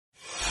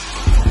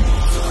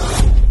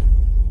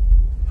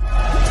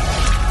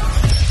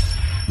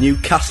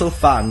Newcastle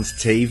Fans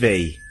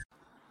TV.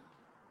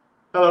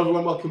 Hello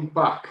everyone, welcome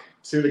back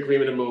to the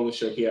Greenwood and Mullins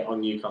show here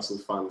on Newcastle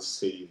Fans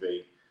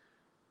TV.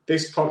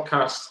 This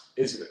podcast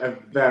is a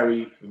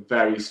very,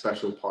 very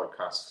special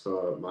podcast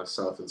for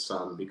myself and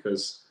Sam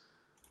because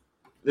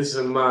this is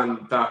a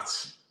man that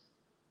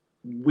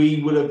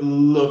we would have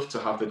loved to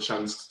have the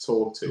chance to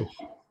talk to.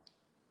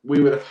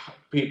 We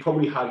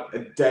probably had a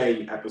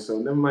day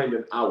episode, never mind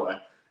an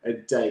hour, a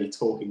day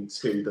talking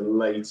to the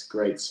late,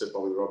 great Sir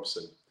Bobby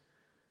Robson.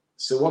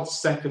 So what's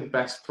second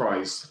best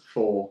prize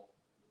for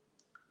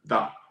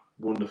that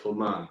wonderful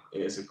man?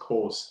 It is, of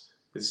course,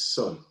 his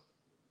son,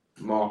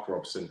 Mark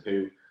Robson,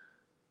 who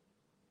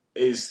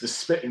is the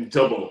spitting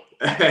double.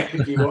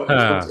 if you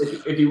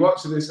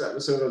watch this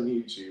episode on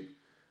YouTube,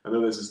 I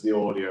know this is the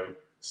audio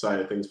side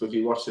of things, but if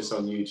you watch this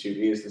on YouTube,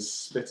 he is the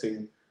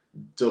spitting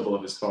double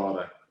of his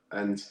father.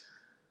 And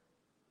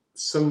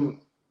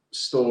some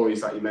stories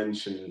that he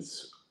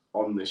mentions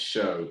on this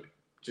show,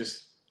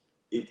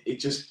 it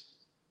just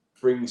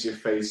brings your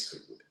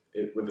face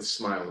with a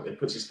smile. It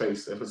puts a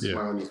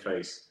smile on your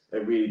face.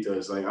 It really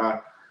does. Like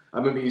I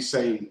remember you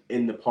saying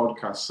in the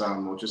podcast,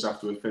 Sam, or just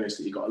after we finished,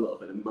 that you got a little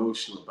bit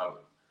emotional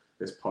about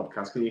this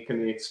podcast. Can you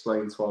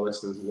explain to our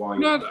listeners why?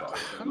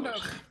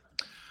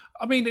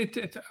 I mean,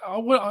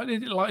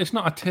 it's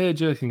not a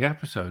tear-jerking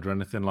episode or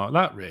anything like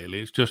that.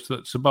 Really, it's just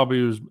that Sir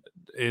Bobby was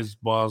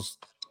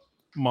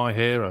my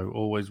hero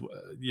always.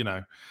 You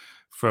know,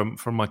 from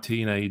my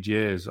teenage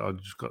years, I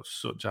just got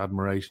such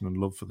admiration and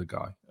love for the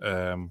guy.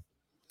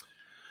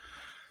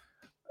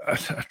 I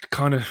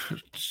kind of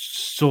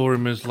saw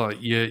him as like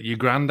your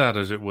granddad,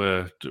 as it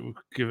were.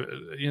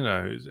 He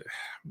was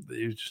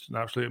just an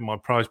absolute. My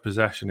prized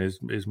possession is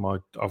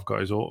I've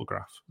got his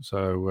autograph,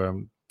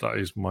 so that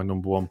is my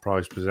number one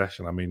prized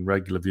possession. I mean,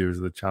 regular viewers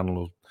of the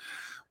channel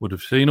would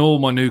have seen all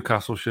my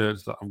Newcastle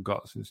shirts that I've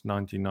got since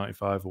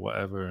 1995 or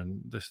whatever,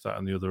 and this, that,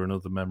 and the other, and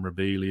other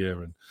memorabilia,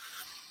 and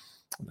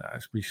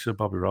it's me Sir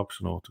Bobby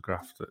Robson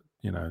autograph. That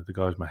the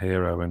guy's my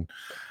hero, and.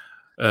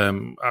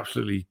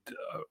 Absolutely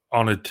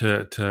honoured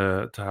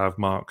to have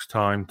Mark's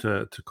time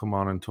to come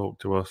on and talk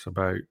to us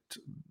about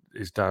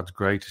his dad's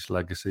greatest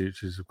legacy,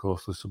 which is, of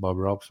course, the Sir Bobby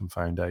Robson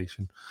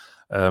Foundation.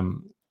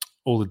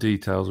 All the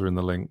details are in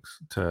the links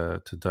to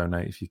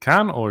donate if you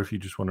can, or if you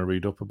just want to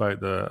read up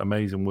about the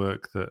amazing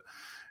work that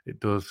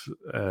it does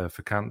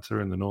for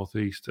cancer in the North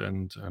East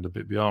and a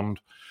bit beyond.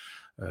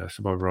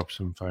 Sir Bobby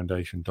Robson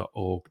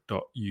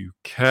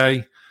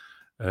Foundation.org.uk.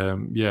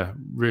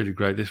 Really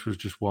great. This was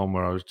just one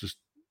where I was just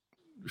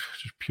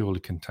purely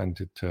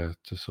contented to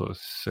sort of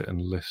sit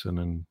and listen,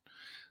 and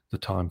the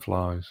time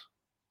flies.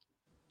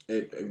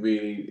 It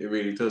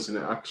really does. And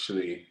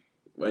actually,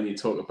 when you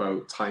talk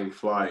about time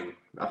flying,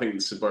 I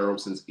think Sir Bobby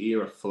Robson's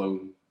era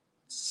flown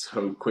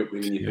so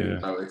quickly when you think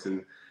about it.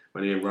 And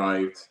when he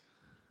arrived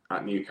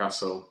at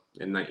Newcastle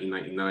in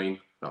 1999,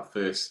 that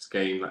first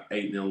game, that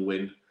 8-0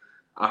 win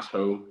at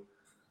home,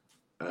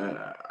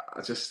 I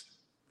just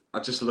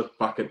look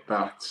back at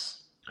that.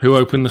 Who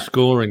opened the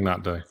scoring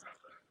that day?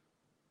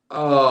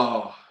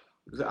 Oh,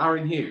 was it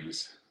Aaron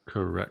Hughes?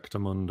 Correct,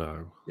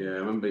 Amundo. Yeah, I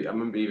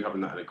remember you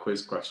having that in a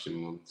quiz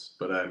question once.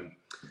 But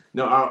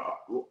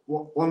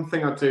one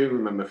thing I do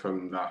remember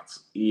from that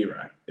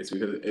era is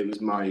because it was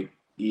my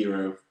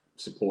era of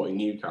supporting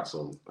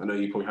Newcastle. I know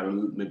you probably had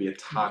maybe a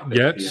tad bit.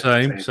 Yeah,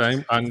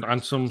 same.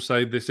 And some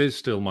say this is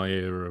still my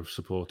era of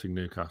supporting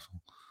Newcastle.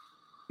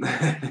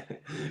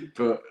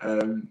 But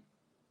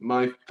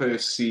my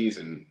first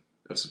season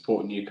of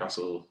supporting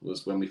Newcastle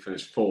was when we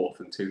finished 4th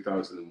in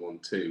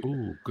 2001-2.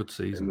 Ooh, good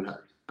season.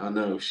 I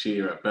know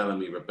Shearer,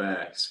 Bellamy,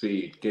 Robert,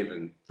 Speed,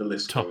 Given, the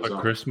list top goes at on.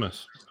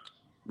 Christmas.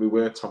 We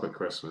were top at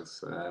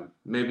Christmas.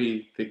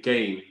 Maybe the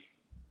game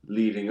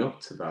leading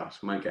up to that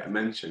might get a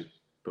mention,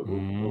 but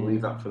we'll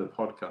leave that for the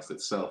podcast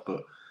itself.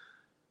 But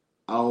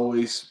I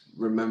always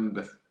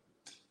remember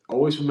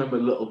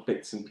little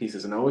bits and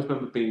pieces, and I always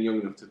remember being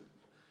young enough to,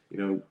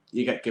 you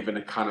get given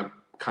a can of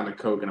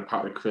Coke and a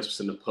packet of crisps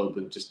in the pub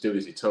and just do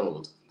as you're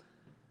told.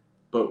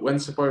 But when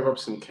Sir Bobby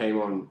Robson came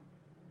on,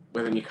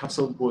 whether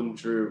Newcastle won,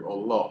 drew or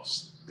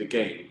lost the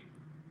game,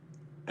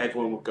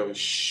 everyone would go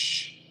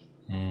shh,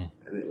 and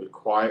it would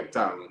quiet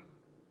down,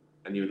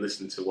 and you would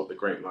listen to what the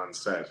great man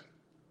said,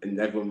 and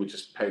everyone would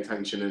just pay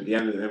attention. And at the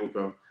end of it, everyone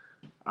would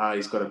go,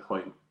 he's got a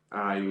point.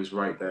 He was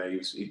right there.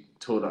 He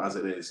told it as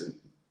it is. And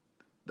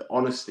the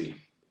honesty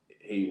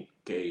he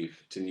gave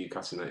to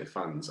Newcastle United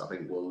fans, I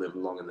think, will live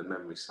long in the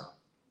memory, Sam.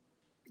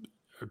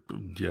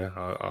 Yeah,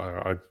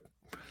 I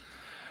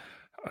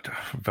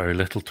very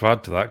little to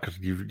add to that because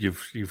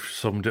you've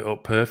summed it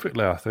up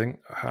perfectly. I think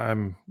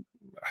I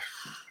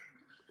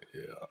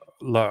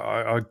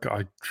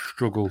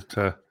struggle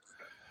to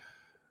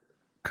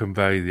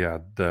convey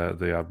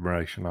the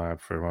admiration I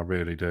have for him. I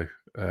really do.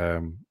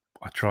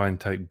 I try and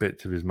take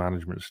bits of his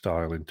management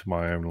style into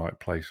my own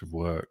place of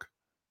work,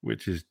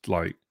 which is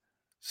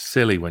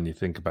silly when you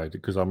think about it,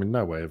 because I'm in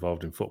no way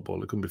involved in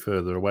football. It couldn't be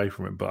further away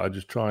from it, but I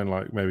just try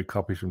and maybe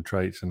copy some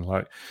traits, and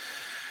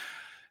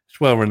it's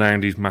well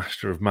renowned he's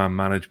master of man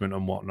management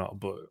and whatnot,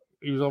 but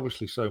he was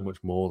obviously so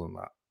much more than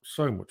that.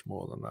 so much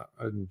more than that.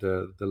 And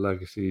the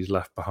legacy he's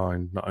left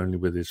behind, not only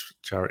with his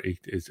charity,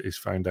 his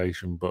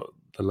foundation, but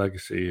the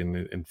legacy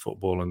in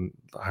football and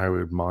how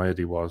admired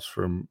he was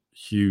from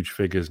huge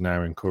figures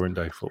now in current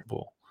day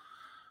football.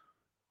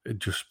 It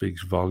just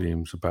speaks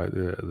volumes about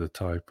the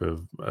type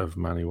of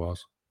man he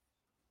was.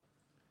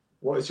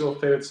 What is your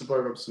favourite Sir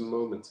Bobby Robson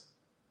moment?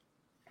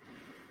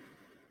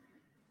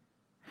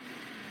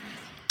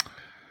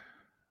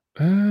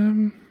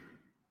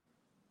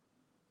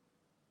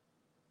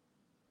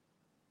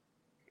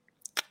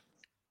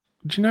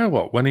 Do you know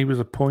what? When he was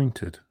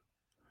appointed,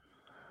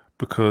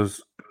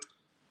 because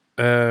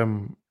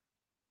when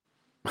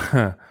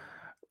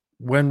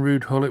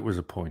Rude Hullet was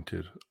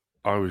appointed,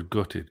 I was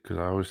gutted because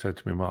I always said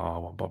to me, I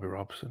want Bobby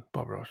Robson.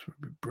 Bobby Robson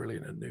would be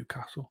brilliant at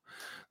Newcastle.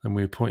 Then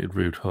we appointed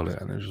Rude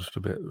Hullet, and it was just a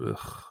bit,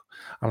 ugh.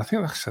 And I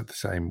think I said the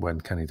same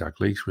when Kenny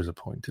Dalglish was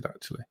appointed,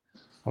 actually.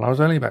 Well, I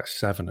was only about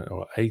 7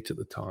 or 8 at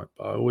the time,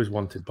 but I always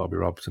wanted Bobby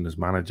Robson as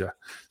manager,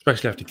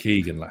 especially after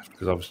Keegan left,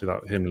 because obviously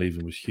him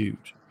leaving was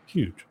huge.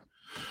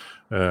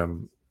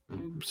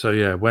 So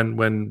yeah,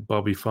 when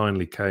Bobby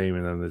finally came,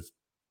 and then there's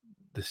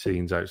the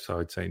scenes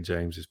outside St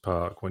James's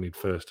Park when he'd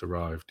first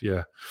arrived,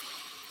 yeah,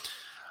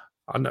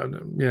 I know,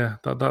 yeah,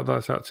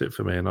 that's it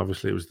for me. And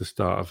obviously, it was the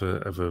start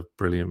of a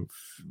brilliant,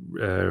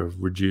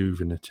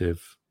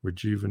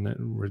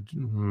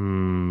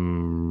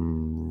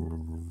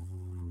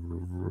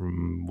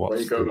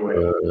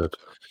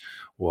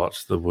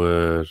 What's the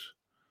word?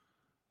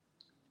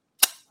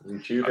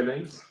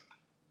 Rejuvenate?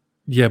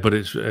 Yeah, but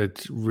it's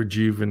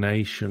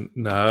rejuvenation.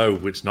 No,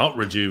 it's not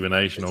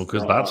rejuvenational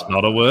because that's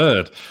not a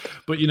word.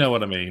 But you know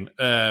what I mean.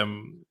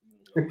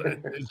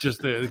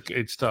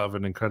 It's start of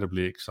an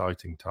incredibly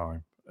exciting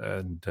time,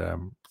 and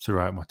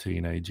throughout my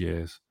teenage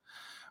years,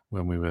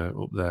 when we were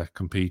up there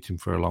competing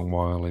for a long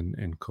while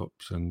in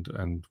cups,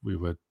 and we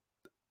were,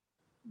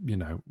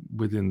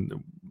 within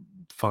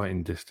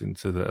fighting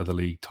distance of the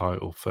league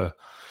title for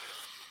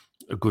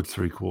a good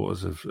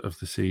 3/4 of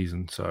the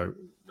season. So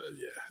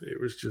yeah, it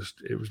was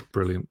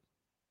brilliant.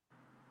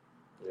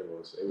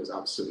 It was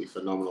absolutely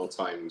phenomenal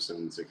times.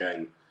 And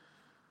again,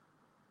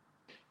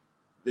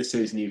 this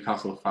is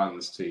Newcastle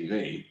Fans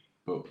TV,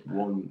 but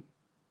one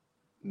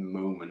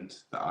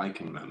moment that I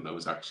can remember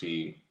was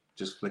actually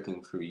just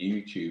flicking through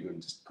YouTube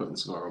and just putting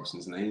Sir Bobby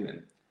Robson's name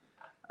in.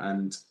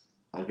 And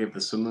I'll give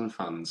the Sunderland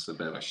fans a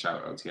bit of a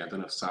shout out here. I don't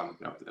know if Sam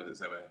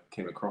has ever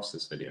came across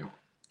this video,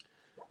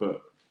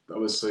 but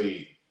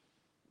obviously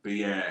the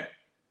year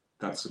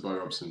that Sir Bobby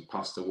Robson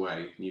passed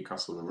away,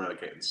 Newcastle were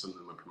relegated,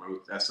 Sunderland were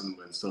promoted.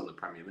 Sunderland were still in the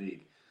Premier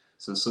League.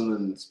 So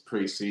Sunderland's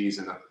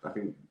pre-season, I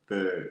think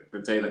the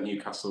day that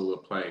Newcastle were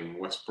playing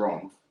West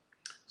Brom,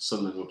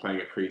 Sunderland were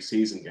playing a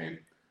pre-season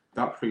game.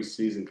 That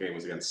pre-season game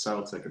was against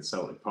Celtic at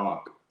Celtic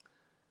Park.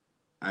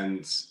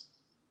 And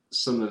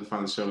Sunderland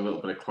fans showed a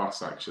little bit of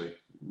class, actually.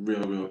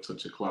 Real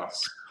touch of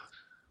class.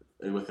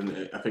 I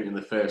think in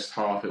the first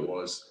half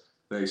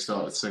they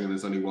started singing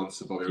 "There's only one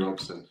Sir Bobby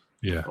Robson."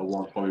 Yeah. Or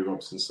one Bobby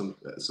Robson,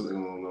 something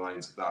along the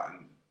lines of that.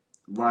 And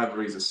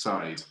rivalries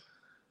aside,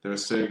 there are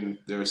certain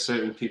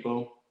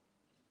people,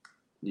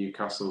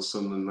 Newcastle,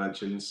 Sunderland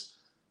legends,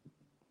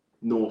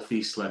 North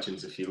East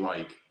legends, if you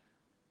like,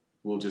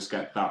 will just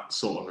get that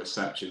sort of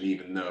reception,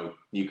 even though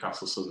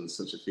Newcastle Sunderland's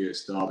such a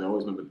fierce derby. I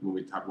always remember when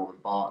we had Robin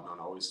Barton on,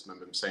 I always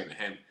remember him saying to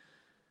him,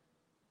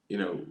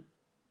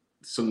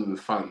 Sunderland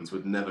fans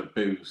would never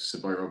boo Sir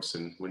Bobby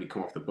Robson when he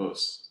come off the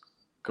bus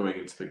going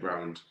into the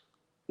ground,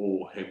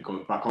 or him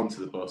going back onto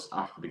the bus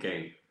after the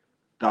game.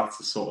 That's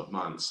the sort of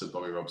man Sir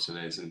Bobby Robson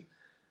is. And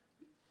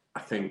I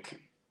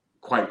think,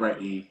 quite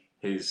rightly,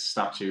 his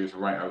statue is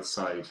right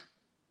outside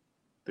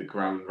the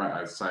ground, right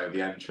outside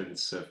the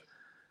entrance of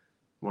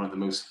one of the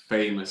most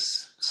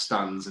famous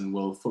stands in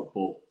world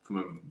football from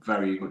a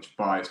very much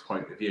biased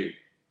point of view.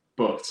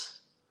 But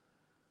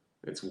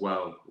it's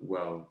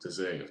well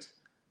deserved.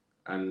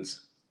 And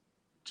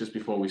just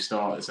before we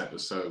start this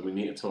episode, we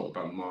need to talk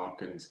about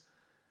Mark and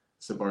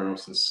Sir Bobby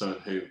Robson's son,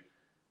 who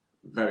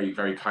very,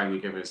 very kindly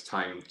gave his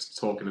time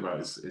talking about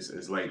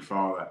his late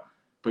father.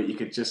 But you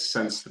could just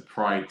sense the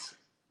pride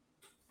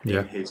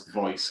in his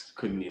voice,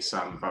 couldn't you,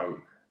 Sam,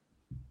 about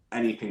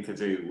anything to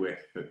do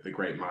with the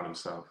great man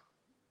himself?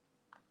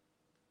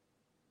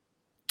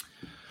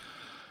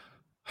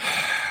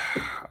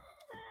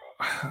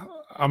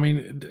 I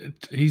mean,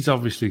 he's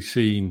obviously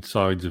seen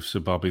sides of Sir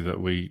Bobby that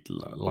we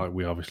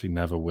obviously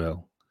never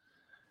will.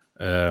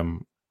 I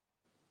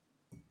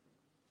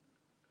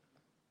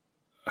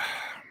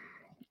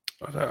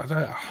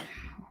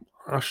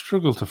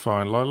struggle to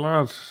find, like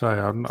I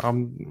say,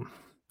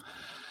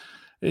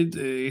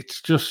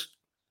 it's just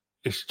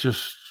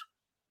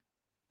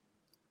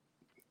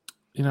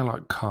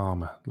like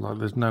karma. Like,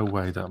 there's no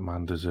way that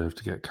man deserved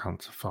to get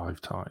cancer 5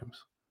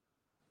 times.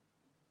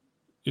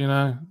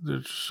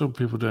 Some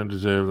people don't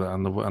deserve that,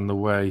 and the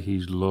way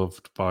he's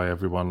loved by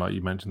everyone, like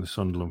you mentioned, the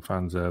Sunderland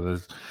fans there.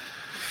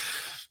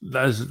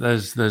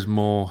 There's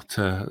more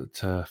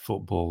to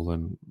football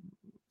than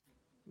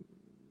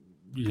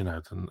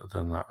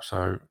than that.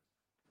 So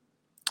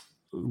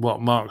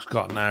what Mark's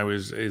got now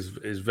is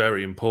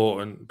very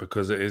important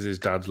because it is his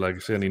dad's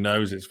legacy, and he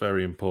knows it's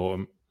very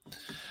important.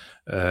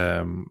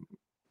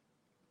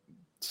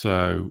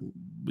 So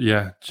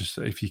yeah, just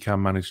if you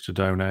can manage to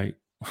donate,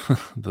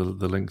 the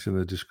link's in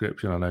the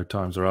description. I know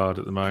times are hard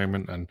at the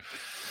moment, and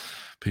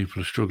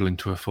people are struggling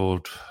to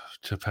afford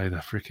to pay their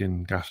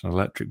freaking gas and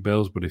electric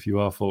bills. But if you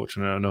are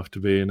fortunate enough to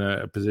be in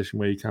a position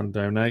where you can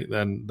donate,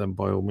 then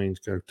by all means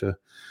go to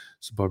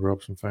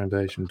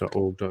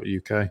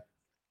SirBobbyRobsonFoundation.org.uk.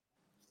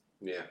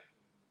 Yeah,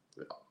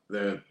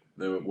 the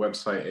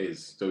website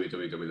is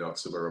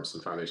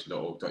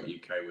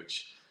www.SirBobbyRobsonFoundation.org.uk,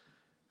 which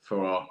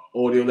for our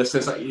audio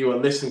listeners, that you are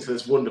listening to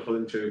this wonderful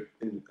intro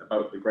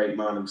about the great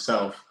man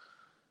himself,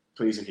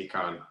 please, if you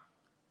can,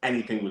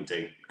 anything will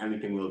do.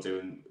 Anything will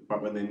do.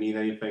 But when they mean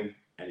anything,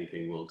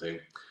 anything will do.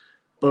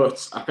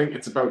 But I think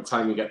it's about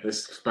time we get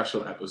this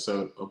special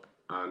episode up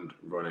and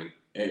running.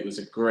 It was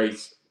a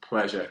great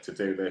pleasure to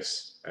do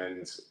this,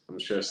 and I'm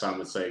sure Sam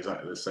would say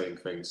exactly the same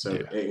thing. So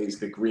It is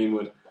the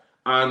Greenwood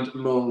and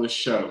Mulliner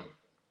Show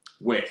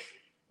with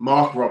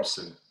Mark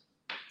Robson.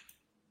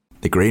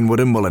 The Greenwood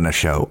and Mulliner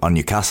Show on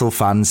Newcastle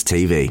Fans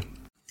TV.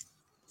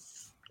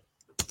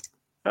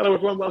 Hello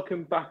everyone,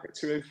 welcome back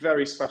to a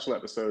very special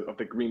episode of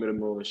the Greenwood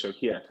and Mulliner Show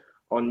here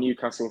on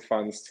Newcastle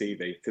Fans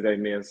TV. Today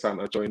me and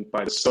Sam are joined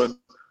by the son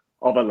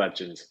of a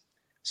legend.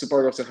 Sir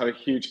Bobby Robson had a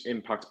huge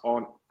impact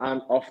on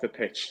and off the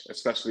pitch,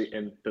 especially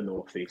in the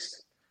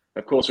Northeast.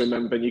 Of course,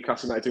 remember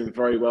Newcastle United doing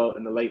very well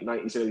in the late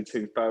 90s, early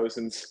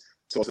 2000s,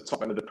 towards the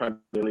top end of the Premier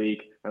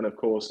League and of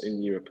course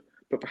in Europe.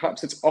 But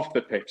perhaps it's off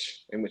the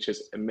pitch in which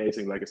his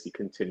amazing legacy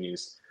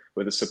continues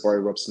with the Sir Bobby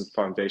Robson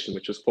Foundation,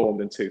 which was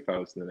formed in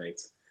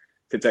 2008.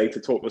 Today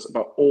to talk to us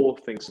about all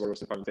things Sir Bobby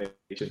Robson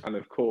Foundation and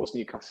of course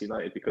Newcastle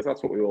United, because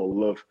that's what we all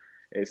love,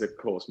 is of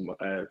course Sir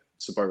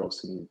Bobby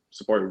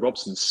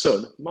Robson's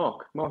son,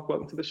 Mark. Mark,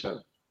 welcome to the show.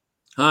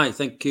 Hi,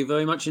 thank you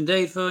very much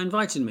indeed for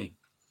inviting me.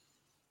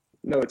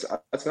 No, it's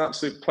an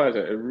absolute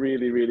pleasure. It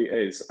really, really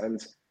is.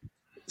 And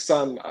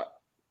Sam,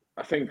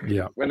 I think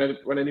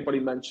when anybody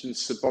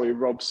mentions Sir Bobby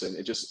Robson,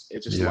 it just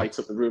lights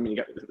up the room and you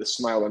get the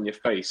smile on your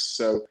face.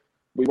 So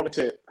we wanted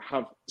to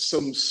have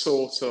some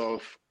sort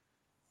of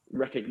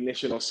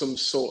recognition or some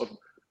sort of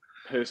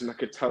person that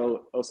could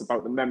tell us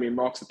about the memory.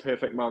 Mark's the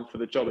perfect man for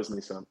the job, isn't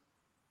he, Sam?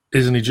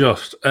 Isn't he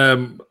just? I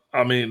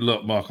mean,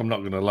 look, Mark, I'm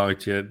not going to lie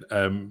to you.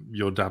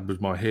 Your dad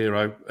was my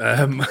hero.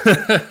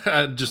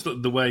 Just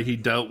the way he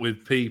dealt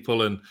with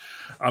people. And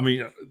I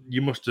mean,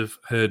 you must have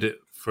heard it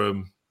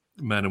from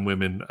men and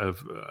women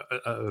of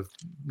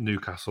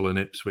Newcastle and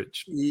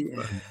Ipswich.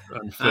 Yeah.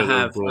 And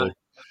further abroad.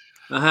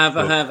 I have.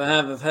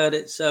 I've heard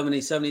it so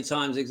many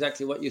times,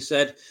 exactly what you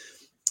said.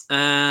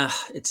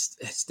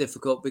 It's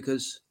difficult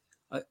because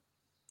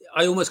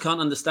I almost can't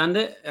understand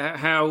it,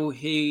 how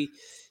he...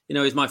 You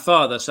know, he's my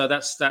father, so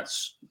that's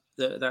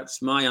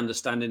my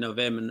understanding of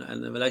him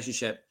and the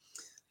relationship,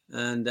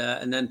 and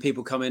then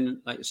people come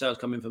in like yourselves,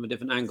 come in from a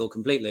different angle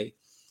completely,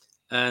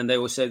 and they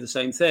will say the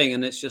same thing,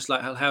 and it's just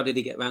like, how did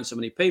he get around so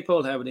many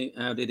people? How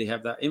did he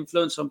have that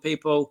influence on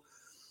people?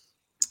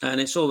 And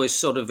it's always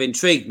sort of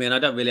intrigued me, and I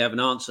don't really have an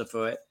answer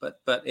for it,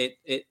 but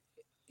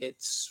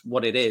it's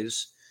what it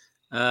is,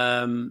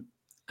 and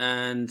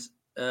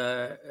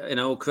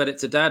all credit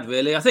to Dad,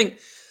 really. I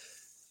think.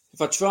 If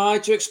I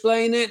tried to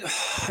explain it,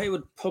 it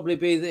would probably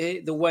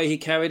be the way he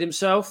carried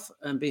himself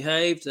and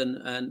behaved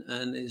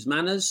and his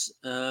manners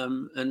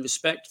and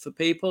respect for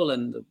people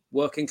and the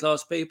working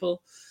class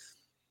people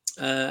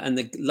and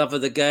the love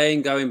of the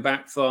game, going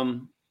back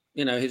from,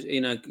 his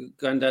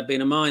granddad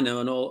being a miner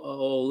and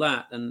all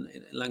that, and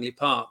Langley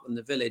Park and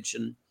the village.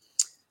 And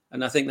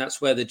I think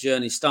that's where the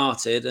journey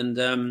started. And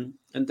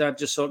Dad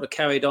just sort of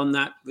carried on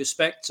that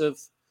respect of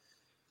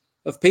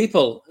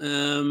people.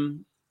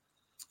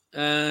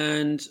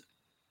 And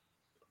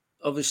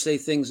obviously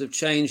things have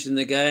changed in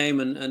the game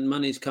and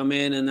money's come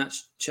in, and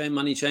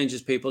money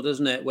changes people,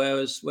 doesn't it?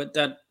 Whereas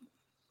Dad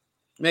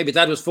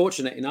was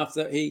fortunate enough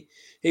that he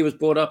was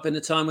brought up in a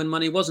time when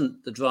money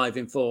wasn't the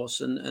driving force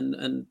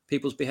and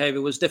people's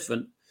behavior was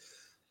different.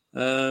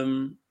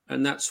 And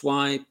that's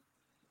why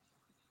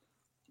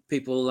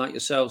people like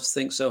yourselves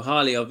think so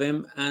highly of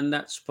him. And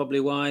that's probably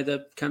why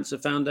the Cancer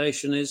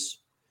Foundation is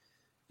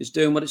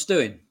doing what it's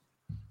doing.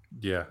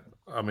 Yeah.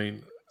 I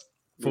mean,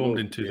 formed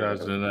in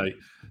 2008,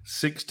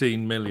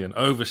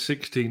 over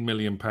 16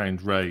 million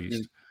pounds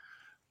raised.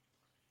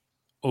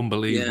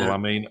 Unbelievable.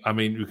 Yeah. I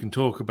mean, we can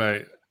talk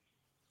about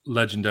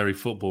legendary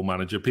football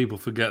manager. People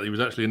forget he was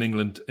actually an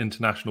England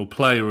international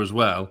player as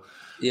well.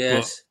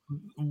 Yes. But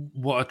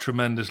what a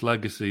tremendous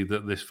legacy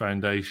that this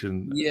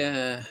foundation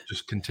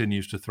just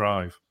continues to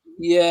thrive.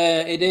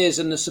 Yeah, it is.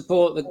 And the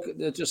support,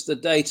 just the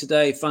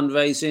day-to-day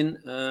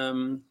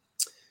fundraising,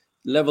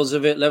 levels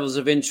of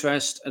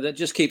interest that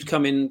just keeps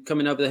coming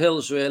over the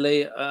hills,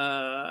 really.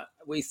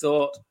 We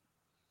thought,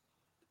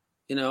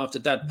 after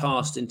Dad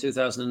passed in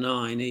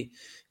 2009,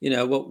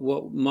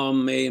 what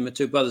Mum, me and my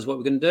two brothers, what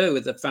we're going to do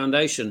with the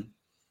foundation,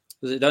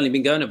 because it'd only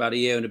been going about a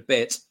year and a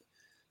bit.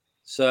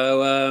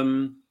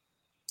 So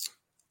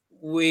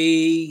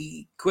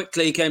we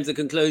quickly came to the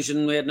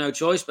conclusion we had no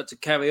choice but to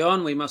carry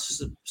on. We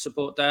must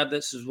support Dad.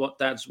 This is what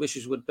Dad's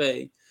wishes would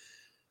be.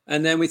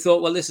 And then we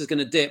thought, well, this is going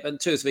to dip in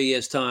 2 or 3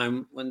 years'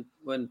 time when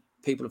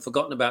people have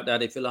forgotten about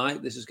Dad, if you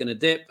like. This is going to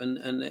dip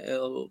and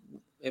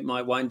it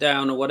might wind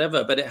down or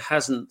whatever. But it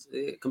hasn't.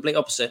 The complete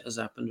opposite has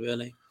happened,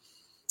 really.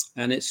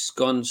 And it's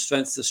gone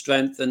strength to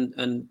strength,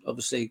 and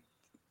obviously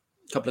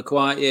a couple of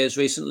quiet years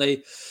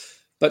recently,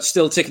 but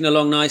still ticking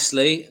along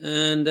nicely,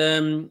 and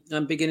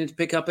I'm beginning to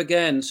pick up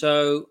again.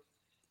 So,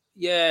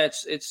 yeah,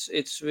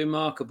 it's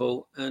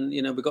remarkable, and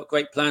we've got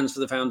great plans for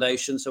the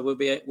foundation. So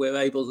we're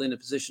able, in a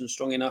position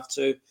strong enough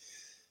to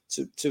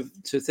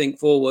think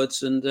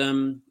forwards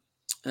and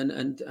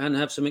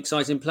have some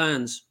exciting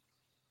plans.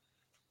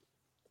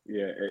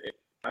 Yeah,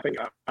 I think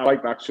I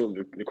like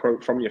the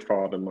quote from your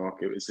father,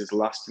 Mark. It was his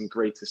last and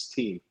greatest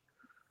team.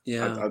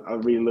 Yeah, I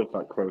really love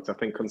that quote. I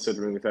think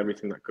considering with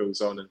everything that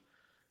goes on and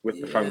with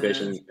the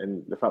foundation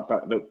and the fact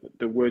that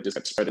the word just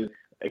gets spread. And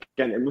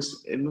again,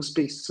 it must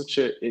be such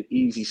an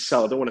easy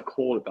sell. I don't want to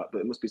call it that,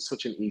 but it must be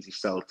such an easy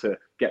sell to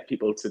get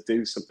people to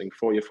do something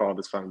for your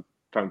father's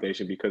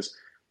foundation, because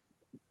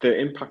the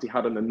impact he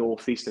had on the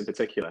Northeast in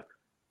particular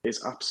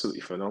is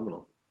absolutely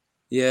phenomenal.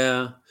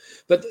 Yeah,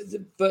 but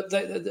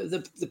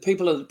the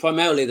people,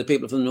 primarily the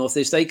people from the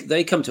Northeast,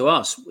 they come to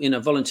us,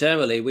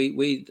 voluntarily.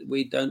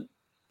 We don't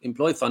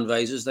employ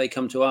fundraisers. They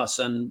come to us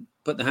and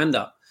put the hand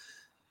up.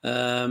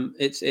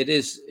 It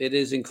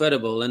is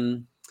incredible,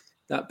 and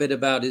that bit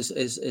about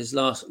his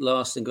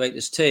last and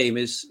greatest team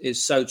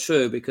is so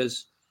true,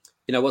 because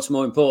what's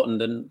more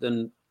important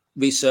than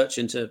research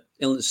into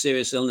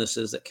serious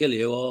illnesses that kill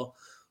you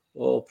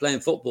or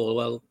playing football?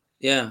 Well,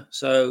 yeah.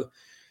 So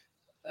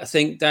I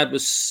think Dad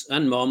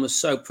and Mom was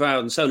so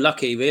proud and so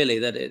lucky, really,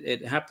 that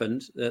it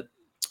happened. That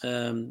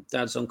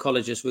Dad's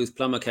oncologist Ruth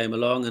Plummer came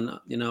along and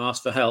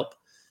asked for help.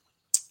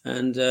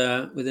 And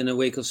within a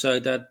week or so,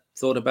 Dad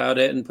thought about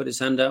it and put his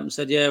hand up and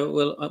said, "Yeah,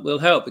 we'll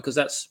help," because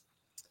that's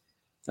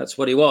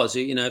what he was.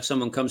 If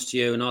someone comes to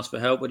you and asks for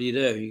help, what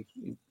do?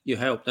 You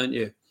help, don't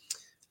you?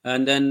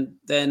 And then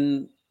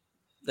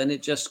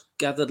it just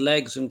gathered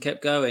legs and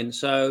kept going.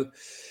 So,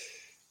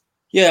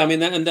 yeah, I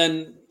mean, and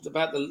then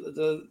about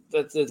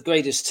the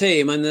greatest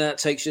team, and that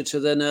takes you to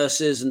the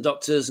nurses and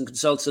doctors and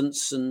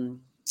consultants and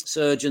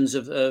surgeons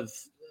of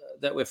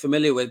that we're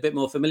familiar with, a bit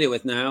more familiar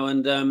with now,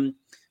 and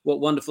what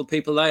wonderful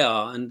people they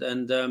are. And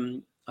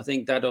I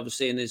think Dad,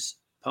 obviously, in his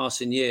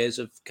passing years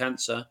of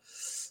cancer,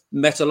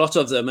 met a lot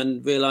of them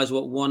and realized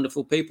what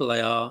wonderful people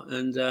they are.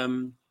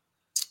 And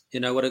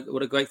what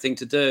a great thing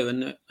to do.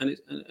 And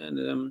it's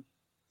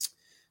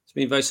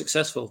been very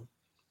successful.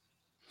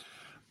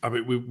 I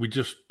mean, we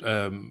just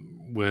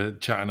were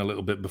chatting a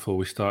little bit before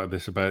we started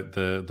this about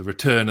the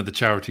return of the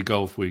charity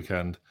golf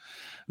weekend.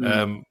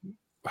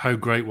 How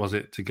great was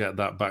it to get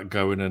that back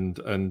going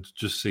and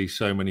just see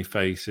so many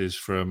faces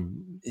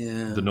from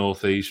the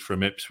Northeast,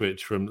 from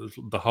Ipswich, from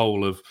the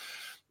whole of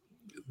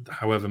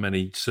however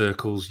many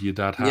circles your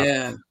dad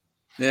had?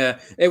 Yeah.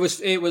 It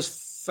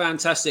was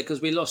fantastic,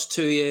 because we lost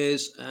 2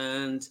 years,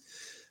 and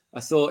I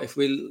thought if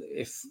we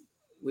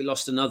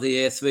lost another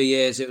year, 3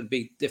 years, it would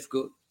be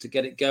difficult to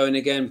get it going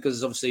again, because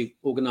it's obviously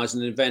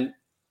organising an event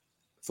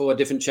for a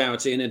different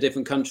charity in a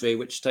different country,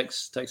 which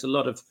takes a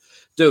lot of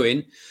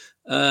doing.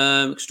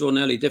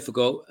 Extraordinarily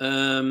difficult.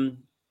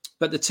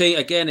 But the team,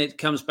 again, it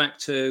comes back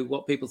to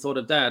what people thought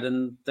of Dad,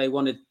 and they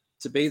wanted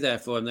to be there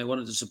for him. They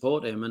wanted to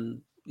support him,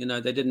 and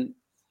they didn't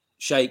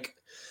shake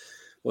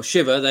or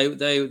shiver.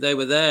 They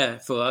were there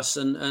for us,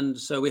 and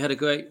so we had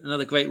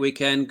another great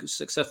weekend,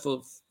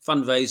 successful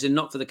fundraising,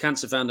 not for the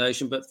Cancer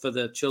Foundation, but for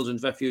the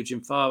Children's Refuge in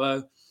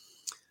Faro,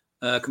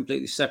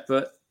 completely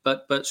separate,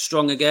 but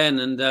strong again.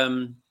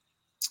 And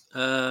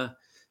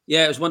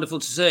it was wonderful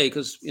to see,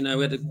 because we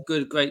had a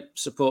great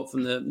support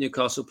from the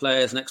Newcastle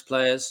players and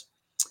ex-players,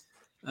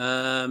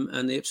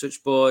 and the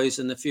Ipswich boys,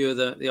 and a few of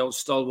the old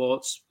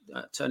stalwarts.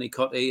 Tony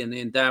Cotty and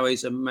Ian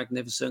Dowies are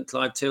magnificent.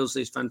 Clive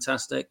Tilsley's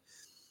fantastic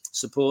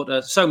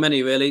supporter. So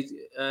many, really,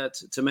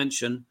 to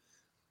mention.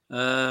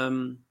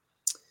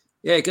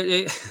 It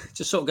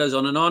just sort of goes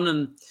on,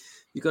 and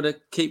you've got to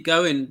keep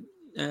going.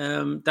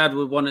 Dad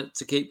would want it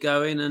to keep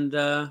going, and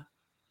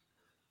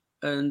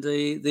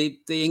the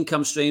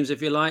income streams,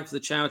 if you like, for the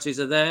charities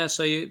are there,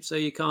 so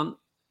you can't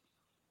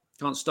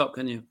stop,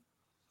 can you?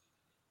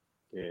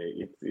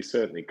 Yeah, you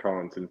certainly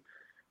can't. And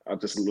I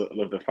just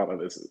love the fact that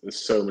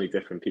there's so many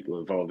different people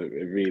involved.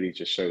 It really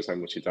just shows how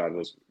much your dad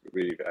was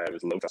really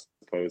was loved, I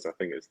suppose. I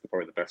think it's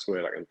probably the best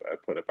word I can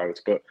put about.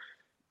 But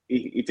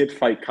he did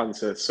fight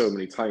cancer so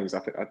many times. I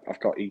think I've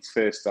got his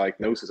first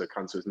diagnosis of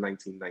cancer was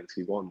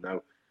 1991.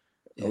 Now,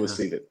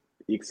 obviously, that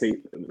you can see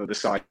the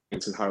science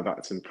and how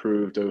that's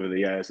improved over the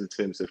years in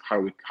terms of how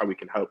we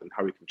can help and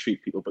how we can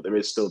treat people. But there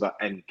is still that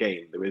end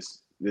game. There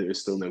is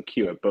still no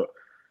cure. But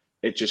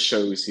it just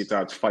shows your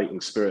dad's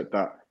fighting spirit.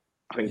 That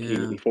I think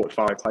he fought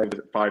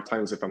five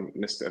times if I'm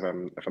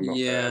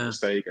not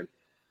mistaken.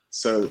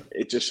 So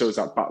it just shows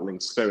that battling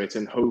spirit,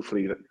 and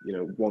hopefully that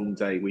one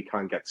day we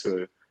can get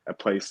to a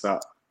place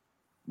that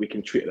we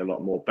can treat it a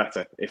lot more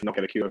better, if not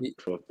get a cure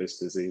for this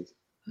disease.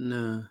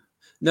 No.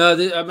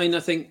 I mean, I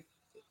think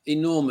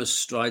enormous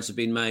strides have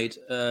been made.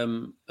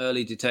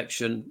 Early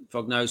detection,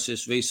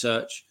 prognosis,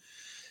 research,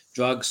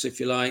 drugs, if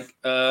you like.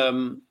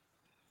 Dad.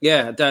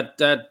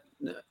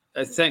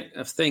 I think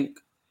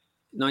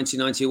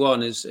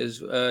 1991 is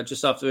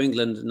just after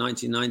England.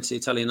 1990,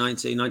 Italy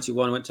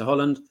 91 went to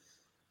Holland,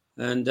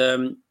 and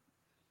that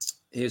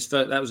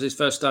was his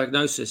first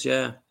diagnosis.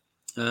 Yeah,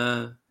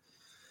 so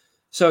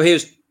he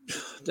was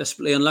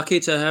desperately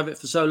unlucky to have it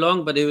for so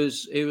long, but he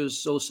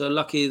was also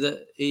lucky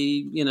that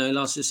he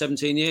lasted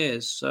 17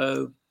 years.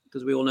 So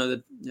because we all know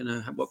that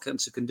what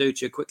cancer can do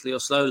to you quickly or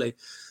slowly.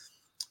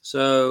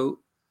 So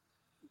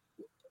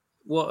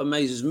what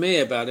amazes me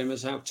about him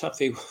is how tough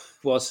he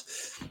was.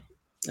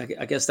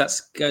 I guess that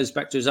goes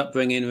back to his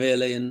upbringing,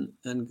 really, and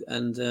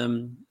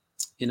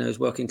his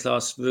working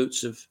class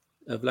roots of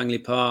Langley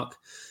Park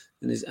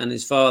and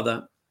his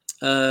father,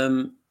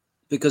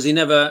 because he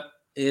had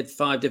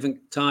 5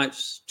 different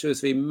types, 2 or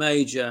 3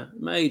 major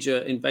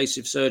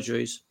invasive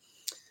surgeries,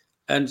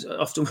 and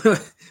often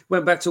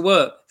went back to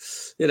work,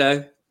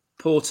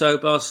 Porto,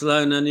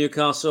 Barcelona,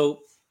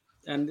 Newcastle,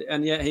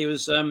 and yet he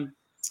was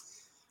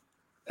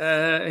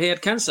he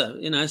had cancer,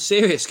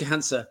 serious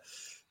cancer.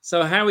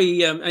 So how he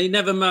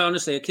never moaned,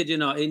 honestly, I kid you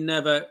not, he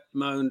never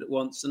moaned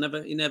once. He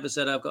never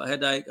said, I've got a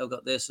headache, I've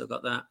got this, I've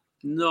got that.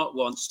 Not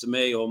once to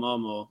me or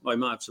mom, or he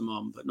might have to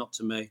mom, but not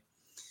to me.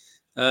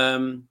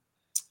 And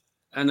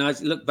I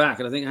look back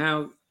and I think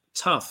how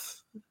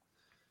tough.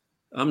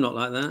 I'm not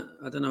like that.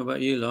 I don't know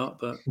about you lot,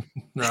 but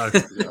no,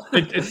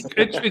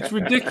 it's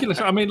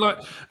ridiculous. I mean, like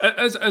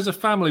as a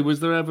family,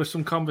 was there ever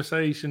some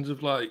conversations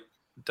of like,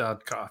 Dad,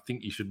 I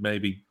think you should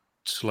maybe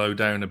slow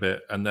down a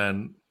bit, and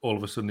then all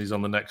of a sudden he's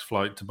on the next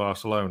flight to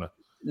Barcelona?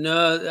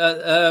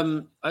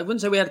 No, I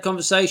wouldn't say we had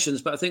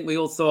conversations, but I think we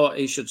all thought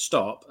he should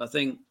stop. I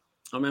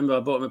remember I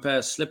bought him a pair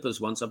of slippers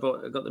once. I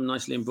got them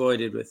nicely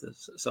embroidered with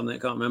something, I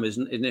can't remember his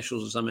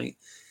initials or something,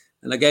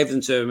 and I gave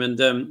them to him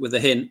and with a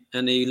hint,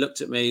 and he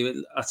looked at me with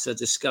utter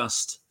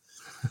disgust.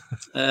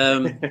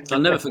 I'll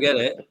never forget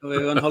it. We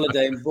were on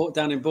holiday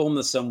down in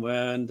Bournemouth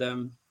somewhere,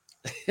 and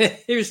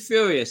he was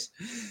furious.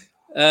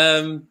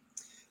 I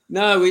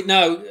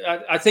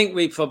think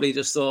we probably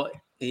just thought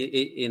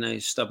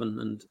he's stubborn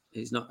and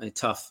he's not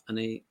tough, and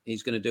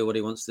he's going to do what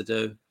he wants to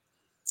do,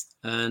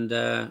 and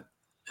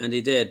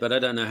he did. But I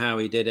don't know how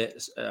he did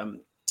it.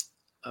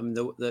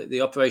 The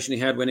operation he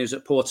had when he was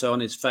at Porto on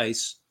his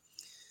face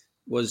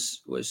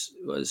was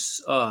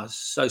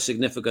so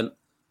significant,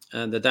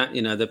 and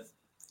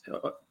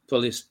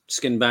pull his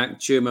skin back,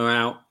 tumor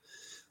out,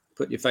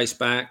 put your face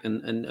back,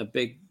 and a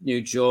big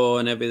new jaw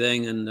and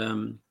everything,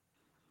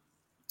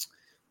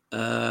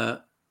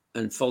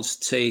 and false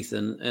teeth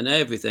and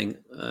everything,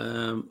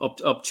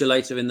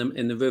 obturator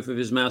in the roof of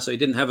his mouth. So he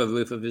didn't have a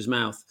roof of his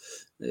mouth;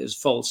 it was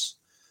false,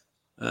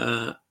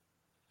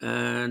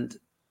 and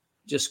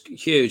just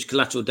huge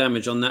collateral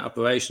damage on that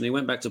operation. He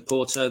went back to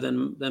Porto,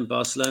 then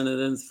Barcelona,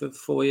 then for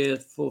 4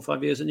 or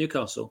 5 years at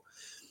Newcastle,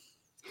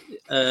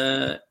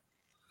 and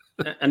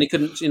he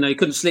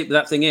couldn't sleep with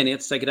that thing in. He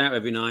had to take it out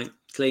every night,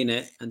 clean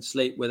it, and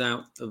sleep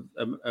without a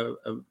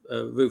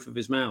roof of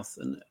his mouth,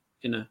 and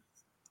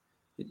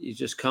you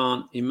just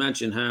can't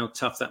imagine how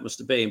tough that must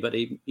have been. But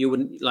you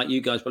wouldn't, like,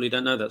 you guys probably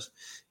don't know that,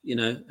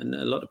 and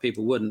a lot of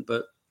people wouldn't.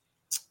 But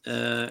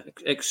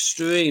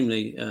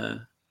extremely,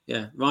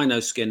 rhino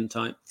skin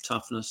type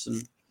toughness,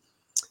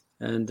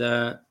 and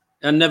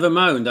never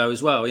moaned though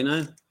as well.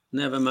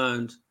 Never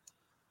moaned,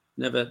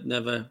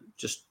 never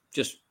just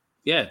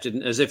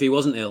didn't, as if he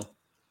wasn't ill.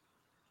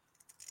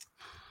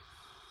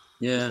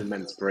 Yeah, it's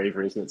immense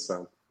bravery, isn't it,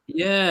 Sam?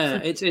 Yeah,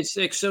 it's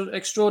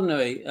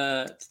extraordinary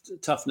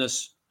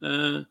toughness.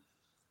 I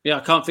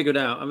can't figure it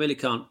out. I really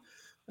can't.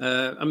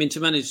 I mean, to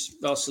manage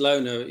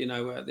Barcelona,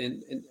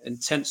 the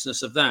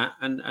intenseness of that,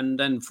 and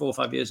then 4 or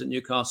 5 years at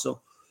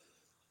Newcastle.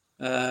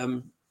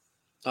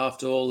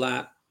 After all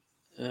that,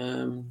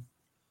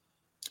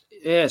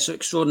 it's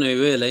extraordinary,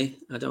 really.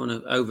 I don't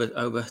want to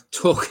over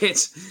talk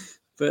it,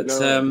 but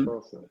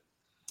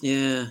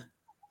yeah.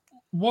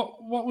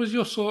 What was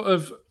your sort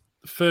of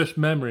first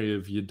memory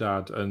of your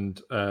dad,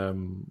 and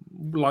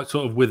like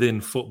sort of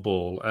within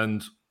football,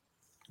 and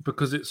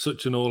because it's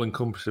such an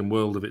all-encompassing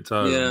world of its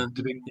own,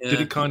 did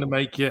it kind of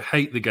make you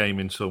hate the game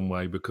in some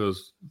way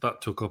because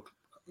that took up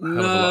a hell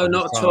of a lot of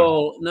not time? at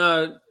all.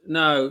 No.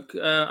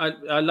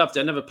 I loved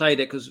it. I never played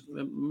it because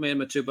me and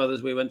my 2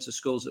 brothers, we went to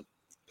schools that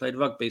played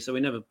rugby, so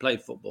we never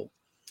played football.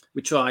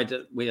 We tried.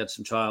 We had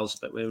some trials,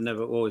 but we were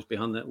never always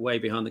way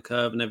behind the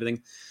curve and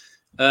everything.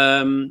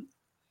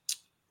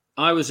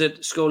 I was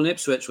at school in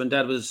Ipswich when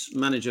Dad was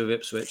manager of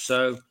Ipswich,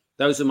 so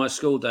those were my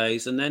school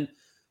days. And then,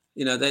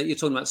 you're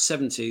talking about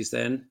 70s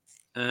then,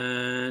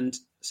 and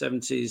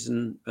 70s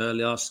and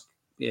early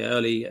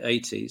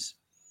 80s.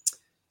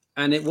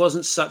 And it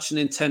wasn't such an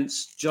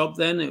intense job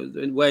then. It was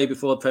way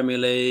before Premier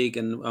League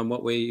and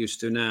what we're used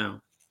to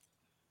now.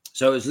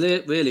 So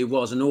it really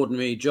was an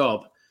ordinary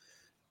job.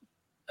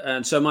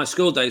 And so my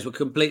school days were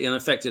completely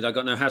unaffected. I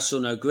got no hassle,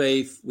 no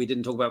grief. We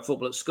didn't talk about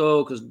football at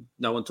school because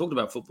no one talked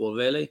about football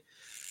really.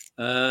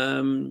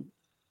 So,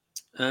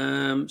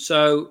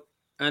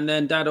 and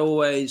then Dad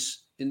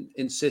always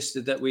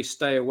insisted that we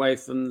stay away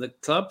from the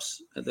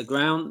clubs at the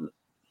ground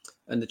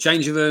and the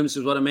changing rooms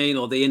is what I mean,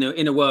 or the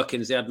inner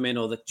workings, the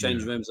admin, or the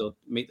changing rooms, or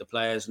meet the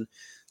players, and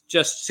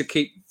just to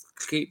keep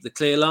the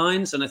clear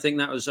lines. And I think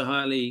that was a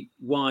highly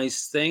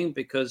wise thing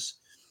because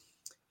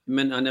it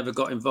meant I never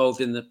got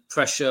involved in the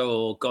pressure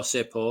or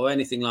gossip or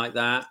anything like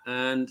that,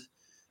 and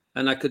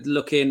I could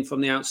look in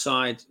from the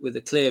outside with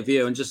a clear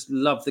view and just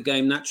love the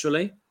game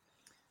naturally,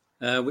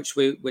 which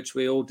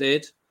we all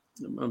did,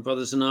 my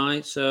brothers and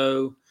I.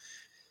 So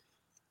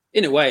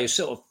in a way,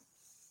 sort of,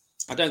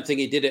 I don't think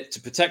he did it to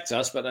protect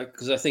us, but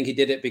because I think he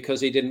did it because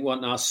he didn't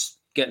want us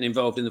getting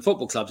involved in the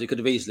football clubs. He could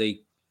have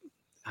easily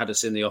had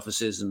us in the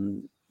offices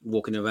and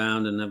walking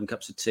around and having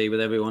cups of tea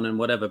with everyone and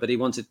whatever. But he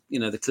wanted,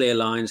 the clear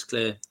lines,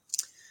 clear.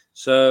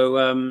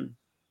 So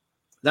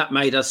that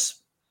made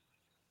us.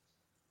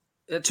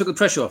 It took the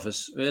pressure off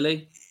us,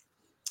 really.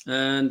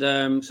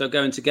 And so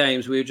going to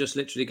games, we would just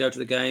literally go to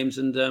the games,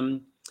 and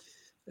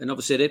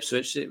obviously at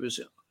Ipswich, it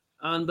was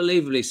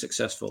unbelievably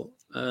successful.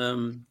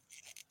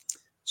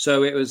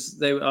 So it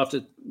was after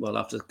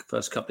the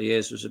first couple of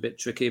years was a bit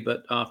tricky,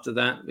 but after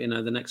that, the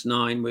next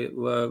 9 we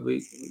were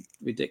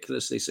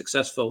ridiculously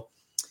successful.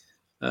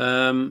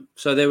 So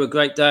they were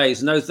great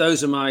days, and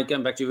those are my,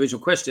 going back to your original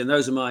question,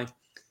 those are my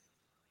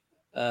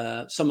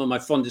some of my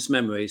fondest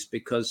memories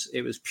because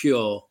it was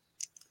pure,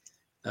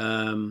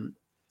 and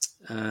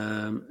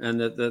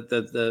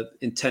the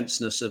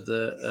intenseness of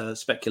the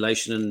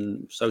speculation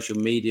and social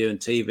media and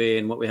TV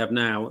and what we have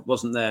now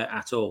wasn't there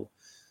at all.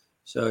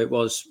 So it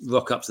was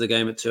rock up to the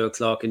game at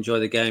 2:00, enjoy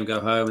the game, go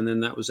home, and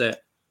then that was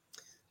it.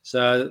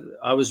 So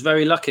I was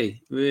very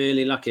lucky,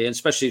 really lucky, and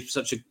especially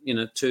such a,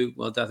 I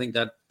think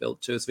Dad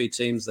built 2 or 3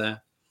 teams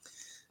there.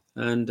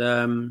 And,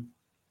 10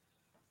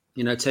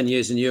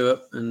 years in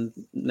Europe and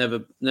never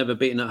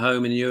beaten at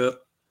home in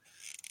Europe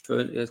for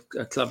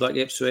a club like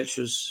Ipswich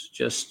was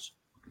just,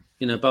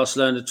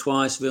 Barcelona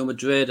twice, Real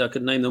Madrid. I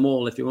could name them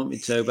all if you want me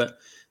to, but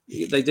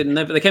they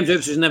came to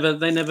Ipswich,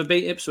 they never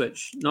beat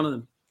Ipswich, none of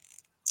them.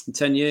 In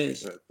 10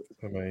 years.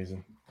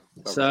 Amazing.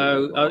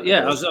 So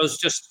I was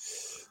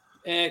just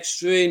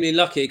extremely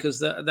lucky because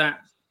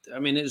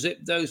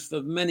those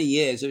for many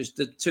years it was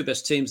the 2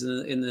 best teams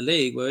in the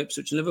league were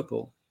Ipswich and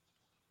Liverpool.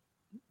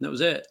 And that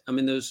was it. I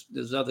mean,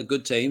 there's other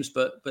good teams,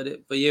 but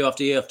for year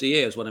after year after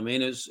year is what I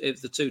mean.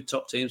 The 2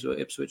 top teams were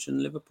Ipswich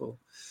and Liverpool.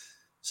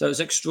 So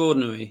it's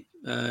extraordinary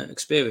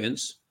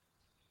experience.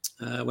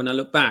 When I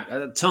look back at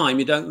the time,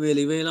 you don't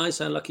really realise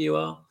how lucky you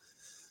are.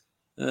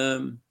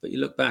 But you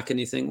look back and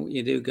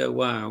you do go,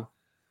 wow.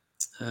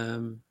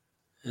 And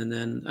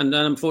then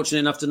I'm fortunate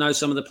enough to know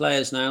some of the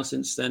players now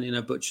since then,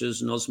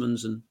 Butchers and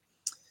Osmonds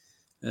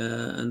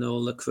and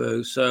all the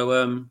crew.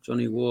 So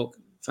Johnny Walk,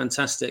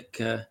 fantastic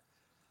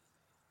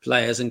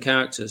players and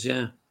characters,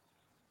 yeah. I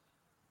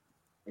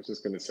was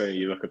just going to say,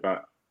 you look at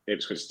that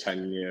Ipswich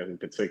tenure in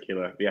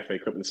particular, the FA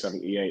Cup in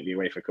 '78, the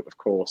UEFA Cup, of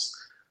course,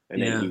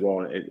 in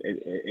 '81.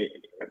 It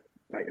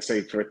like I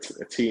say, for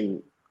a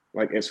team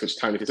like Ipswich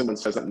Town, if someone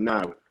says that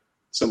now,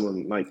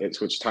 someone like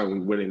Ipswich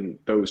Town winning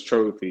those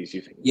trophies,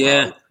 you think,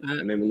 wow.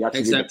 And then when you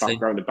actually read the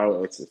background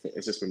about it,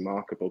 it's just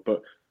remarkable.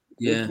 But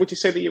would you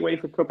say the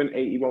UEFA Cup in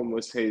 '81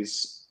 was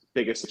his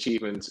biggest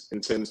achievement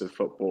in terms of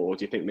football, or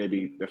do you think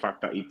maybe the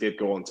fact that he did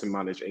go on to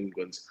manage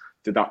England,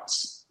 did that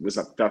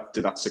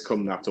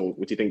succumb that, or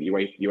would you think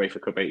UEFA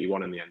Cup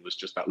 '81 in the end was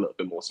just that little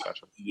bit more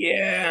special?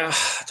 Yeah,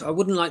 I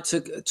wouldn't like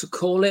to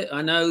call it.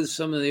 I know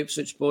some of the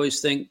Ipswich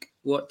boys think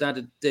what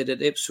Dad did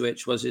at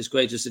Ipswich was his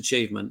greatest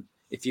achievement,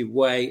 if you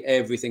weigh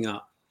everything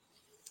up.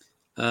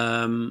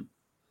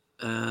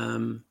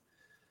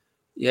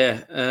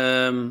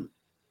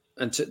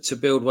 And to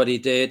build what he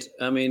did,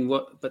 I mean,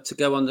 but to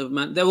go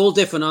on they're all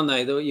different, aren't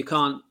they? You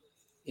can't,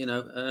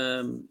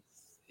 even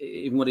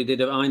what he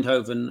did at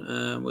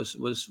Eindhoven was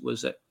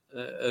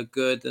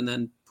good, and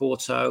then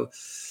Porto,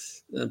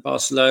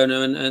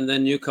 Barcelona, and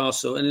then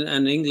Newcastle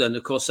and England,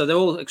 of course. So they're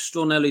all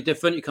extraordinarily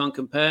different. You can't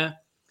compare.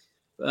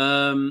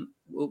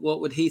 What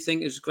would he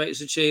think is his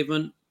greatest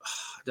achievement?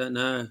 I don't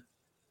know.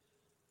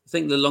 I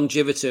think the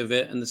longevity of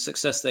it and the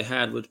success they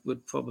had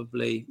would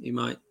probably, he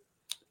might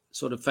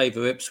sort of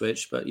favour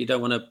Ipswich, but you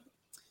don't want to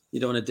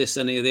diss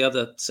any of the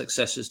other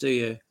successes, do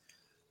you?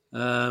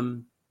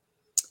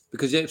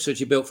 Because Ipswich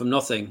you built from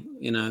nothing,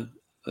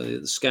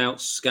 the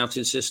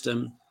scouting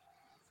system.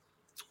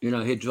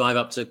 He'd drive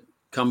up to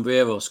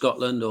Cumbria or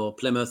Scotland or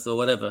Plymouth or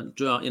whatever.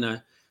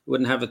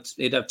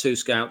 He'd have 2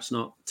 scouts,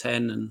 not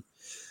 10, and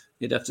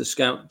he'd have to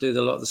do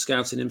a lot of the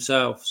scouting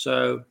himself.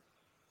 So,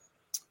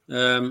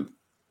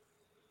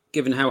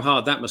 given how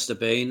hard that must have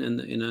been,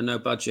 and no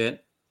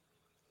budget.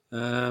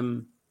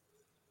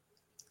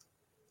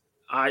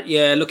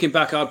 Looking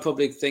back, I'd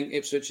probably think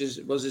Ipswich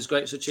was his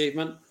greatest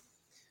achievement.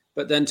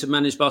 But then to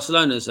manage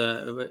Barcelona's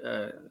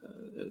a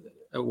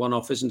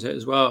one-off, isn't it,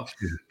 as well?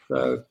 Yeah.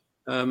 So,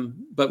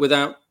 but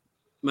without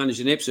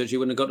managing Ipswich, he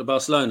wouldn't have got to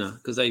Barcelona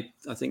because I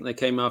think they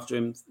came after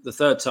him the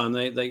third time.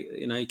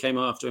 He came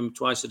after him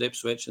twice at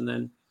Ipswich, and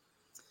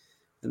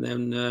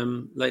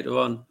then later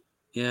on,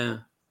 yeah.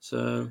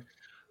 So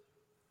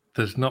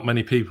there's not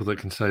many people that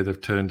can say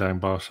they've turned down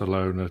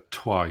Barcelona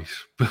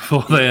twice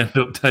before they end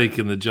up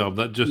taking the job.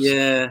 That just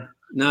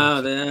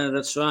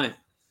that's right.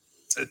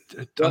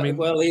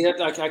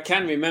 I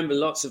can remember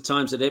lots of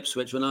times at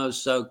Ipswich when I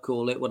was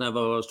whenever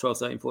I was 12,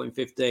 13, 14,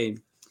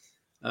 15.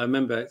 I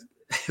remember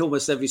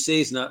almost every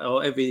season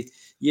or every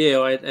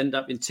year I'd end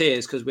up in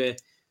tears because we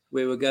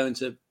were going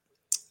to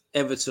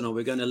Everton, or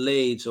we're going to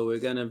Leeds, or we're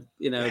going to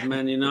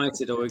Man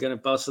United, or we're going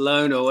to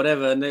Barcelona or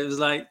whatever, and it was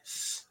like,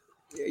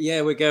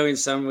 yeah, we're going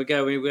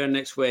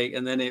next week,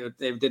 and then it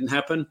didn't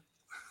happen.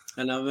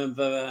 And I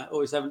remember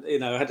always having, we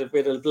had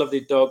a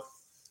lovely dog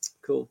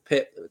called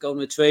Pip, a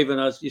golden retriever,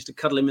 and I used to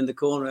cuddle him in the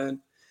corner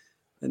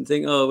and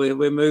think, oh,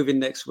 we're moving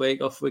next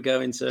week, off we're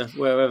going to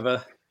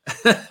wherever.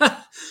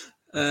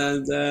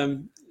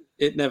 And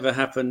it never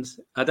happened.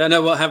 I don't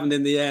know what happened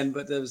in the end,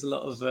 but there was a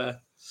lot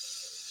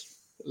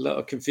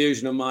of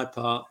confusion on my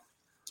part.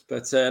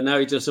 But now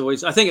he just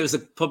always, I think it was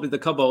probably the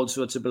Cobbolds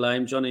who were to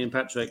blame, Johnny and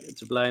Patrick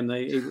to blame.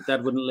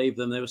 Dad wouldn't leave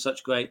them. They were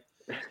such great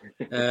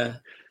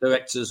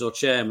directors or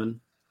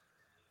chairmen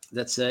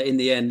that in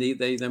the end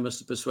they must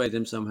have persuaded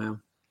him somehow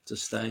to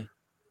stay.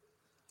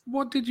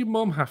 What did your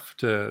mum have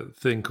to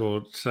think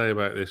or say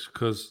about this?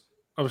 Because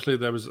obviously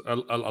there was a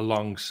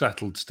long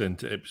settled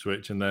stint at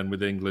Ipswich, and then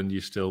with England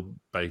you're still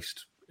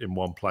based in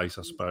one place,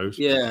 I suppose.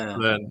 Yeah.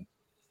 Then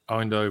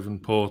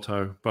Eindhoven,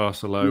 Porto,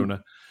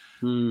 Barcelona.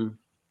 Mm.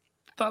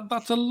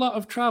 That's a lot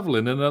of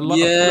travelling, and a lot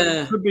of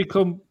it could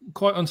become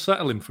quite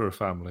unsettling for a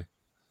family.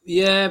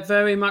 Yeah,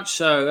 very much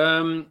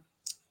so.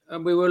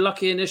 And we were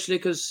lucky initially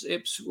because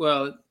and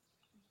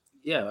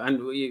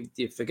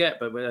you forget,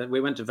 but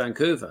we went to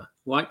Vancouver,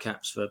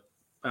 Whitecaps, for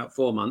about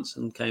 4 months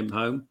and came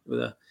home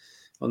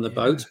on the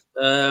boat.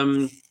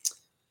 And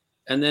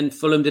then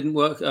Fulham didn't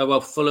work.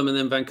 Fulham and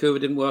then Vancouver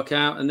didn't work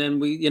out. And then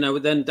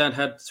then Dad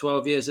had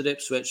 12 years at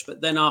Ipswich. But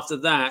then after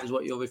that is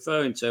what you're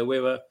referring to. We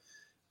were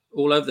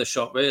all over the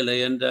shop,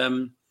 really. And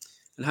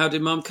how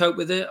did Mum cope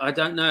with it? I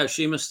don't know.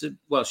 She must have.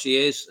 Well, she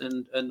is,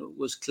 and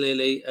was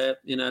clearly a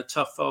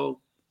tough old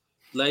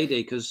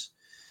lady, because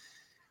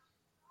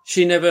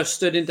she never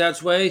stood in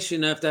Dad's way.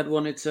 If Dad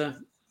wanted to,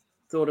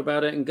 thought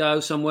about it and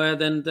go somewhere,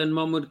 then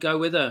Mum would go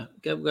with her,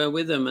 go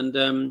with them.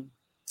 And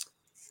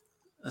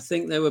I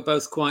think they were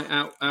both quite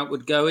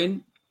outward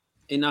going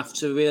enough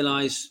to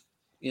realise,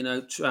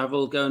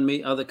 travel, go and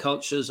meet other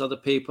cultures, other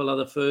people,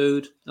 other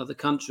food, other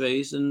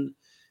countries. And,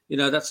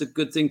 that's a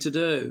good thing to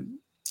do.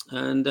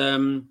 And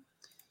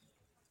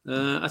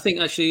I think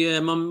actually,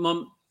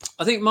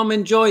 Mum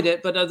enjoyed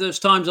it. But there's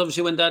times,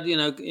 obviously, when Dad,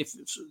 if,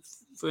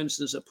 for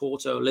instance, at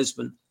Porto or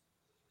Lisbon,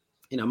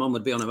 Mum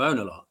would be on her own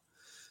a lot,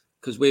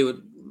 because me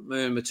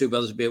and my two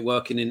brothers would be at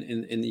working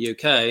in the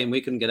UK, and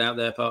we couldn't get out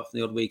there apart from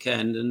the odd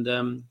weekend.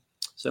 And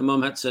so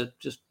Mum had to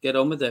just get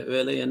on with it,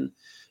 really, and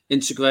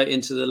integrate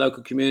into the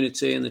local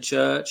community and the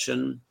church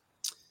and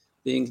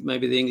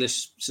maybe the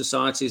English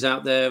societies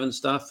out there and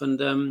stuff.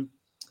 And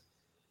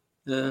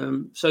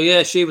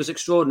she was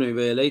extraordinary,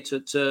 really,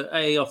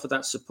 to offer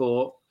that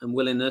support and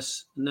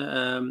willingness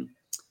and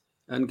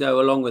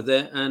go along with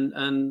it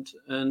and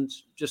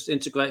just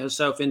integrate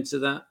herself into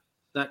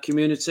that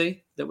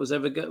community that was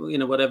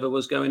whatever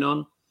was going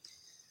on.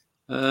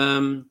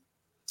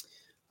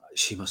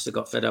 She must have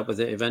got fed up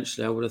with it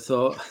eventually, I would have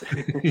thought.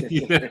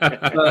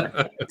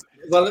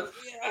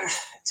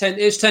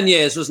 It's 10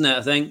 years, wasn't it,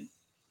 I think?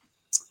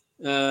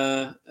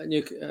 It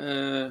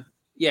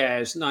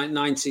was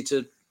 90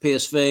 to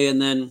PSV,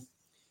 and then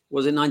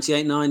was it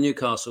 98-9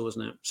 Newcastle,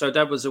 wasn't it? So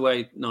Dad was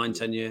away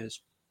 9-10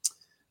 years.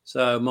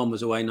 So Mum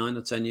was away 9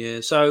 or 10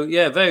 years. So,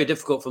 yeah, very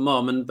difficult for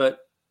Mum. But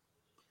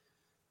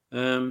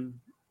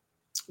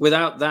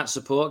without that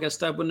support, I guess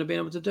Dad wouldn't have been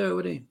able to do it,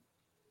 would he?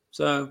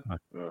 So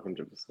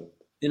 100%.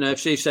 If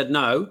she said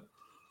no,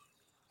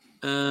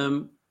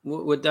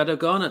 would Dad have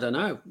gone? I don't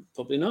know.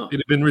 Probably not. He'd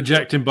have been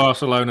rejecting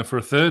Barcelona for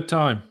a third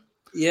time.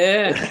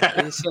 Yeah.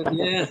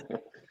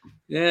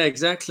 Yeah,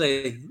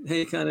 exactly.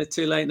 Hey, kind of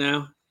too late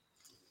now.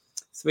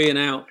 3 and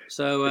out.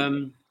 So,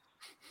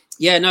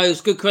 it was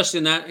a good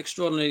question, that.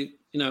 Extraordinary,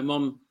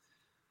 Mum,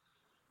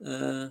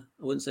 I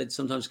wouldn't say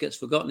sometimes gets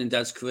forgotten in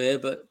Dad's career,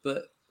 but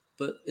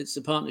it's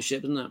a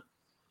partnership, isn't it?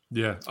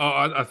 Yeah,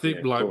 I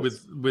think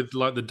with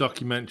like the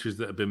documentaries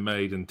that have been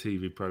made and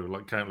TV programs,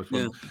 like countless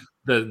ones,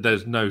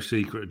 there's no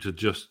secret to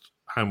just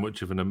how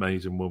much of an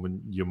amazing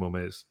woman your mum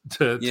is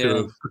to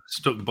have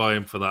stuck by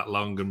him for that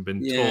long and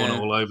been torn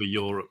all over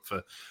Europe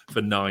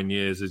for 9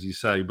 years, as you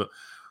say. But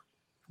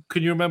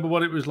can you remember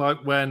what it was like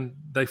when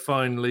they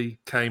finally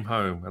came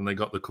home and they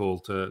got the call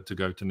to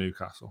go to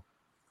Newcastle?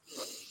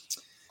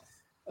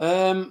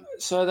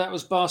 So that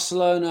was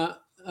Barcelona.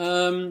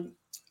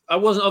 I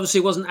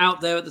wasn't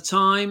out there at the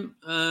time,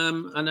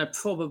 and I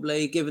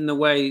probably, given the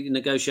way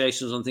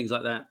negotiations on things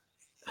like that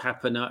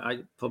happen,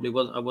 I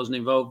wasn't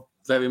involved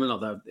very much. Not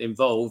that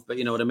involved, but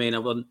you know what I mean.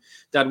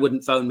 Dad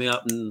wouldn't phone me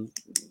up and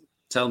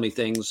tell me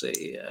things.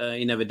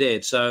 He never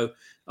did. So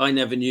I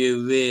never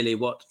knew really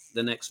what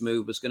the next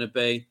move was going to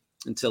be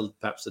until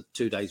perhaps the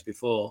 2 days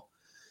before.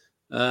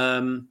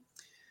 But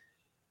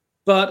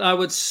I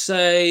would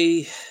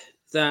say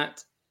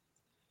that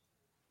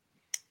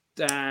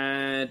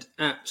Dad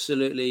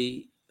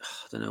absolutely,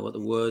 I don't know what the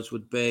words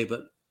would be,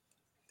 but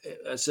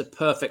it's a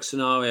perfect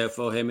scenario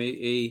for him.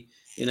 He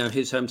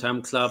his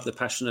hometown club, the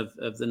passion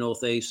of the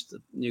Northeast,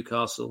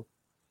 Newcastle,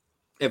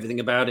 everything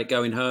about it,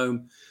 going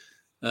home,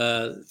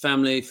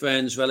 family,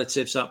 friends,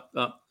 relatives up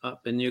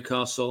in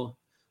Newcastle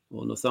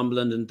or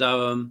Northumberland and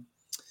Durham.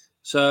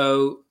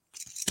 So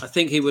I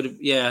think he would.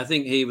 Yeah, I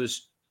think he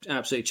was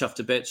absolutely chuffed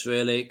to bits.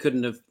 Really,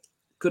 couldn't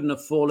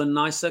have fallen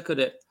nicer, could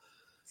it?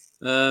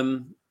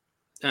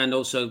 And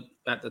also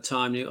at the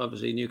time,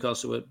 obviously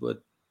Newcastle were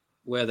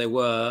where they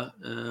were,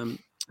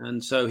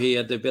 and so he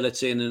had the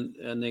ability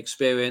and the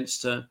experience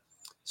to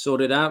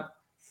sort it out,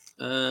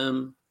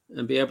 and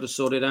be able to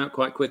sort it out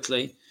quite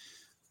quickly.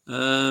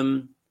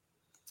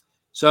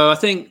 So I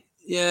think,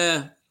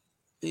 yeah,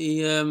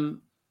 he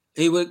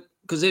would,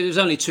 because it was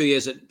only 2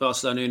 years at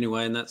Barcelona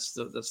anyway, and that's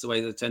the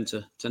way they tend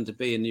to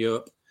be in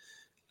Europe.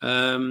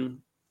 A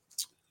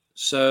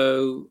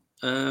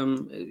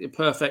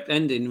perfect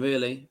ending,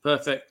 really,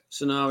 perfect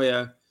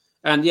scenario.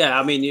 And yeah,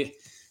 I mean,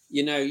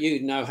 you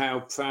know how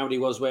proud he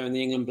was wearing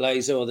the England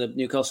blazer or the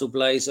Newcastle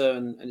blazer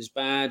and his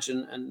badge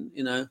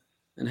and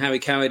how he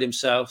carried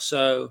himself.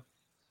 So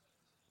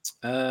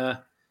yeah,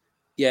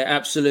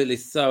 absolutely,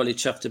 thoroughly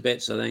chuffed to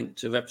bits, I think,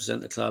 to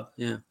represent the club.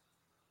 Yeah.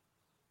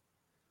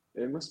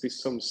 It must be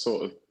some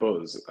sort of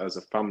buzz as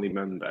a family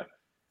member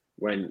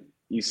when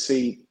you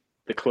see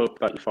the club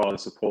that your father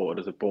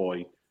supported as a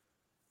boy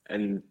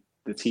and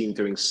the team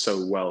doing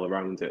so well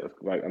around it.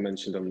 Like I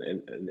mentioned in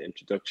the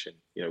introduction,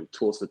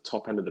 towards the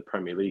top end of the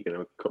Premier League, and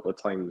a couple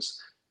of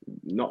times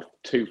not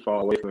too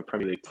far away from a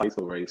Premier League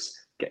title race,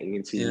 getting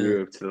into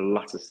Europe to the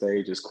latter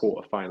stages,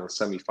 quarterfinals,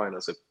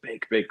 semi-finals of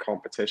big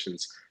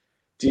competitions.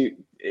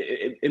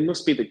 It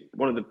must be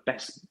one of the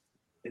best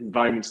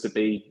environments to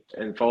be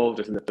involved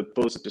in, and the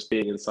buzz of just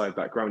being inside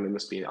that ground, it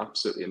must be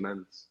absolutely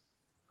immense.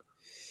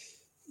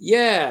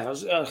 Yeah, I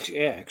was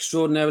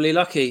extraordinarily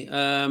lucky.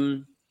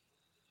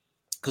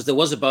 Because there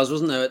was a buzz,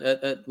 wasn't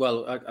there?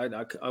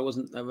 I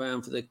wasn't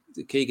around for the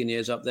Keegan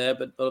years up there,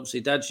 but obviously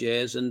Dad's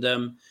years, and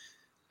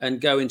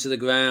going to the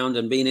ground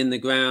and being in the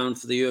ground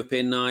for the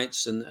European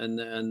nights and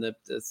the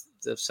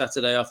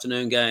Saturday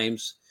afternoon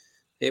games,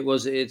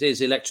 it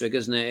is electric,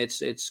 isn't it?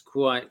 It's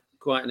quite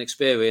an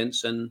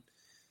experience, and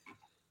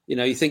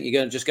you think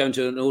you're just going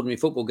to an ordinary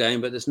football game,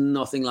 but there's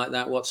nothing like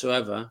that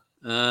whatsoever.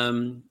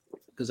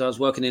 Because I was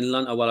working in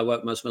London. Well, I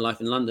worked most of my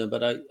life in London,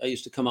 but I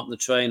used to come up on the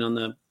train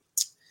in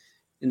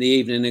the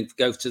evening and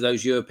go to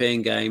those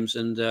European games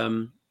and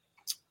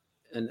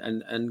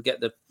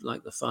get the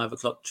 5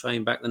 o'clock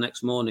train back the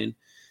next morning.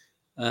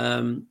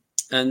 And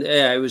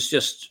yeah, it was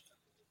just,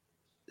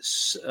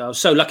 I was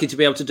so lucky to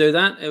be able to do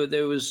that.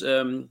 There was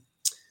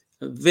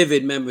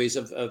vivid memories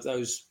of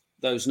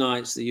those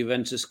nights. The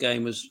Juventus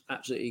game was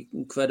absolutely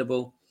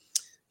incredible.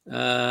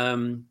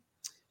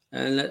 And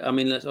I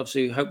mean, let's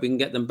obviously hope we can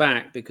get them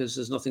back, because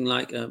there's nothing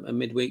like a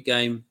midweek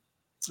game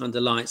under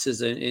lights, is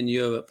there, in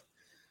Europe.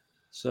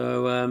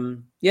 So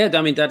yeah,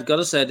 I mean, Dad got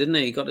us there, didn't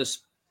he? He got us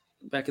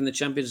back in the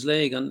Champions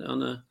League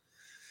on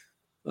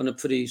a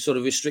pretty sort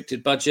of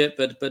restricted budget,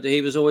 but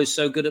he was always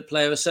so good at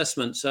player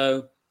assessment.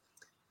 So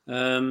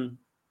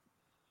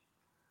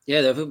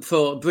yeah,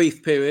 for a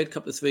brief period,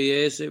 couple of 3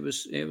 years, it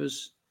was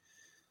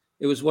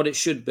what it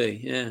should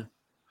be. Yeah.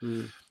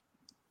 Mm.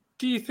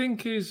 Do you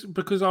think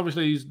because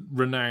obviously he's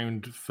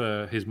renowned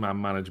for his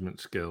man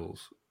management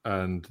skills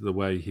and the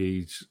way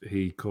he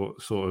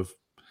sort of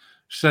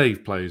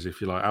save players, if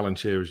you like. Alan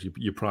Shearer's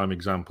your prime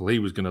example. He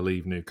was going to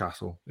leave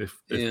Newcastle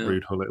if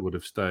Ruud Gullit would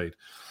have stayed.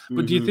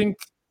 But do you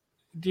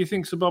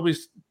think Sir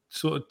Bobby's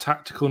sort of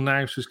tactical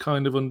nous is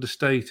kind of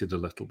understated a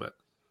little bit?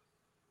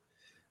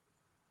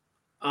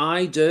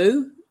 I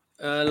do.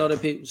 A lot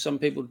of people, some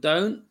people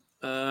don't.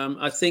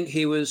 I think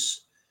he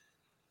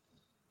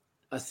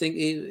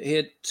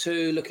had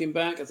two, looking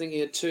back, I think he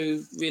had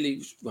two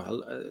really,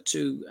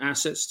 two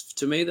assets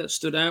to me that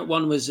stood out.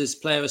 One was his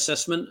player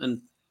assessment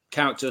and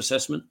character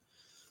assessment,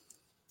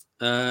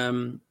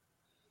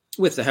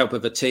 with the help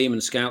of a team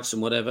and scouts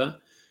and whatever.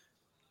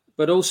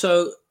 But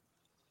also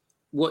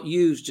what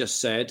you've just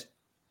said,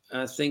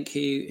 I think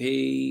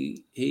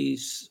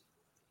he's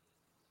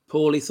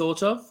poorly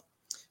thought of,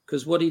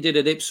 because what he did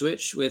at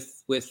Ipswich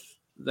with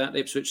that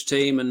Ipswich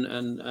team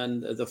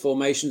and the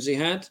formations he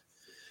had.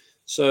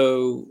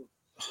 So,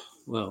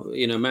 well,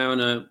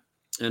 Mariner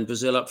and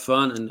Brazil up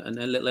front, and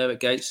then little Eric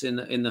Gates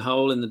in the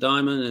hole, in the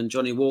diamond, and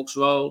Johnny Walk's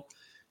role,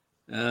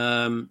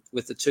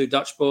 with the two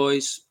Dutch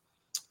boys.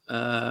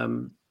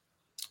 The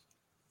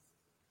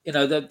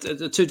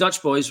two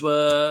Dutch boys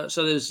were,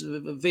 so there's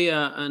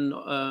Villa and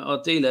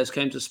Ardiles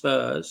came to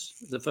Spurs,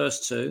 the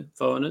first two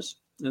foreigners,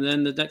 and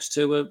then the next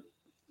two were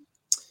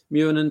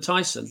Muren and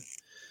Tyson.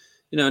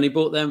 And he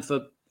bought them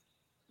for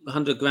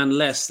 100 grand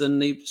less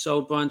than he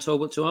sold Brian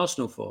Talbot to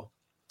Arsenal for.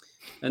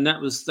 and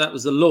that was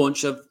the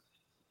launch of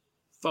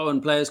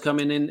foreign players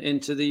coming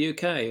into the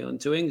UK and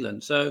to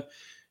England. So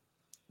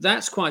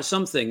that's quite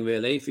something,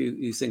 really, if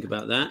you think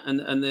about that.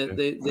 And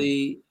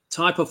the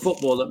type of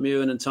football that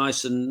Muir and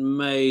Tyson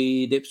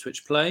made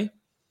Ipswich play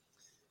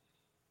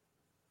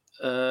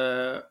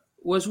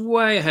was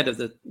way ahead of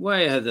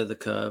the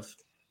curve.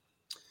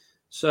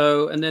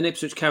 So, and then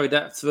Ipswich carried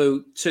that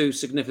through to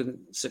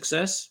significant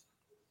success.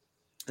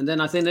 And then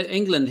I think that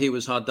England, he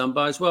was hard done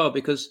by as well,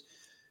 because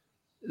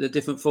the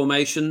different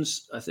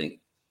formations. I think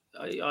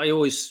I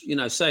always,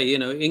 say,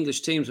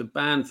 English teams were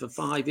banned for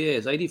 5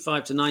 years,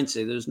 85 to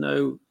 90. There's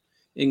no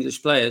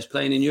English players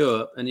playing in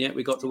Europe, and yet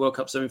we got the World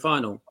Cup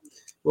semi-final.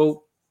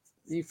 Well,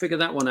 you figure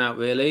that one out,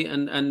 really.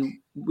 And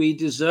we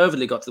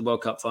deservedly got to the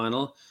World Cup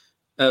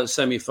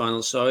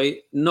semi-final,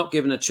 not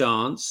given a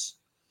chance.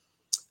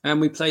 And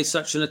we played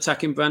such an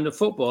attacking brand of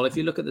football. If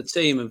you look at the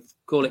team of,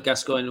 call it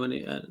Gascoigne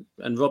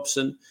and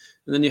Robson,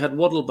 and then you had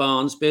Waddle,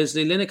 Barnes,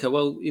 Beardsley, Lineker.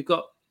 Well, you've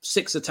got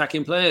 6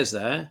 attacking players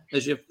there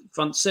as your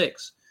front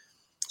 6.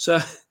 So,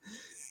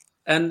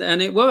 and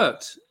it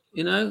worked.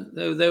 They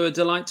were a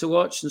delight to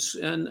watch,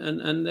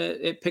 and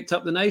it picked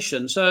up the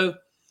nation. So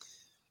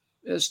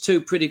there's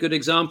 2 pretty good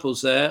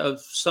examples there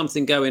of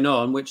something going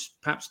on, which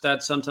perhaps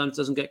Dad sometimes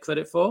doesn't get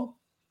credit for.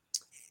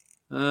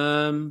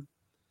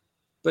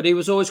 But he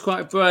was always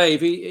quite brave.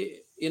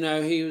 He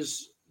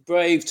was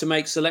brave to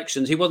make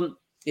selections. He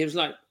was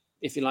like,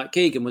 if you like,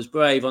 Keegan was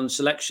brave on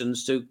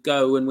selections to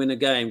go and win a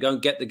game, go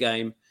and get the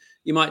game.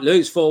 You might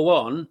lose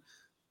 4-1,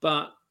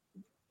 but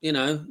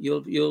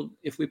you'll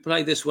if we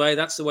play this way,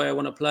 that's the way I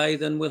want to play,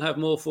 then we'll have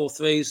more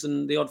 4-3s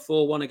than the odd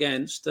 4-1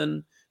 against.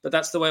 But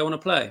that's the way I want to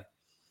play.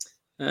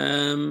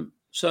 And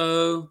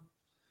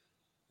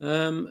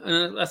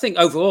I think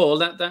overall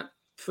that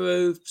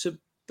proved to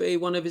be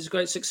one of his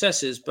great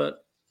successes.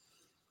 But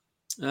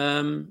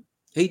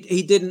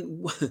he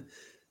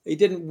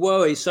didn't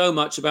worry so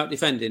much about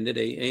defending, did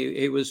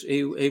he?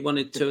 He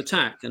wanted to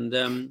attack.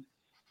 And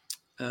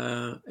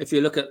if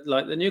you look at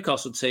like the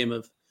Newcastle team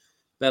of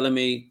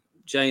Bellamy,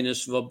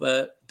 Janus,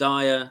 Robert,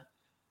 Dyer,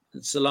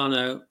 and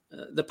Solano,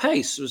 the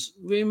pace was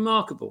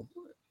remarkable.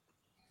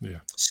 Yeah,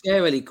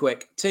 scarily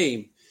quick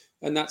team,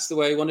 and that's the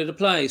way he wanted to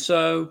play.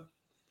 So,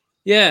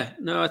 yeah,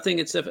 no, I think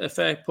it's a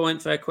fair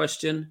point, fair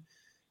question,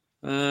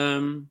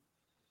 and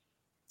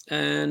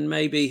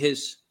maybe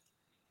his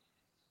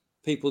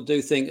people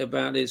do think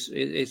about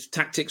his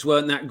tactics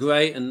weren't that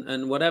great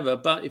and whatever.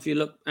 But if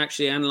you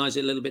actually analyze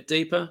it a little bit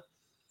deeper,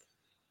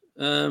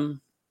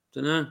 don't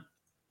know.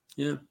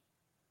 Yeah,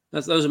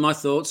 those are my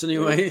thoughts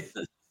anyway.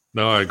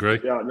 No, I agree.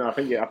 Yeah, no, I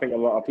think a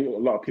lot of people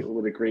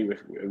would agree with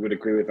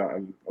that,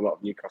 and a lot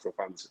of Newcastle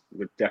fans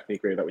would definitely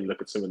agree with that when you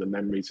look at some of the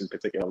memories, in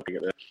particular, looking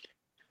at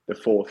the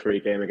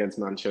 4-3 game against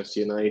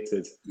Manchester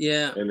United,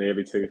 in the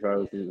early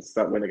 2000s,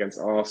 that win against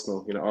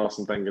Arsenal,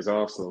 Arsene Wenger's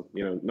Arsenal,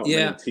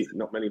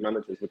 not many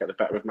managers would get the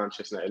better of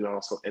Manchester United and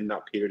Arsenal in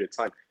that period of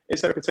time. Is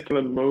there a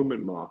particular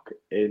moment, Mark,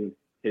 in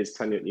his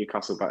tenure at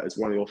Newcastle that is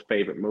one of your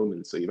favourite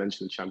moments? So you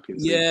mentioned the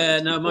Champions League. Yeah,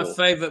 no, my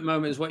favourite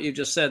moment is what you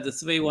just said, the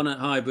 3-1 at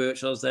Highbury,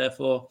 which I was there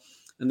for.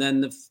 And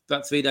then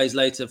about 3 days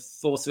later,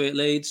 4-3 at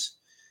Leeds.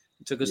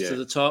 It took us to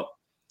the top.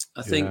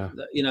 I think,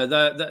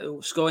 that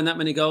scoring that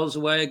many goals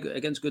away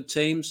against good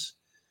teams,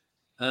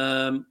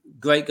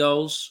 great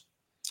goals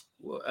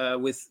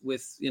with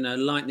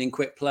lightning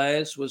quick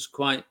players was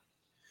quite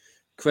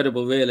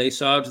credible, really.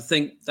 So I would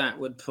think that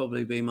would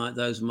probably be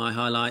those are my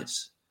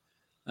highlights.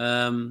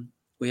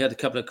 We had a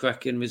couple of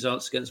cracking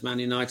results against Man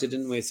United,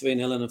 didn't we?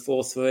 3-0 and a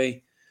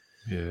 4-3.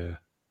 Yeah.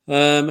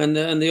 And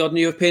the odd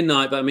European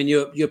night, but I mean,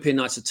 European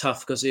nights are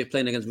tough because you're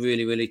playing against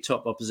really, really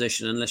top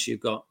opposition. Unless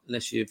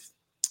you've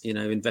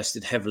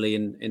invested heavily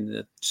in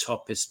the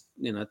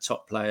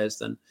top players,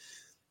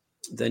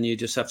 then you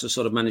just have to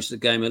sort of manage the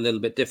game a little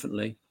bit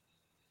differently.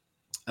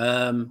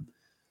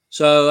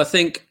 So I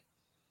think,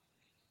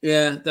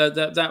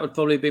 that would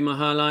probably be my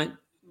highlight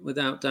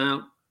without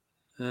doubt.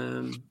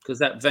 Because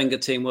that Wenger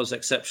team was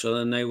exceptional,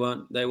 and they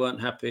weren't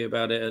happy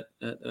about it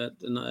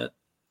at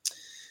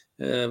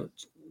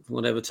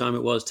whatever time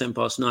it was,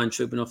 9:10,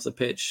 trooping off the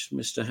pitch.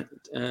 Was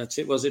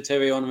it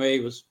Thierry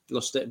Henry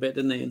lost it a bit,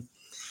 didn't he?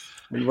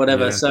 And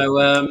whatever. Yeah.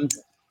 So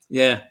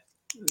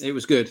it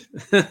was good.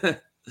 It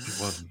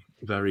was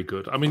very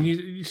good. I mean,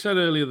 you said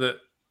earlier that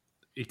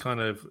he kind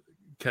of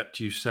kept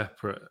you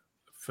separate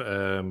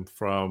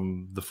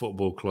from the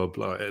football club,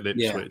 like at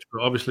Ipswich,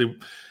 but obviously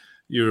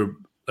you're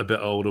a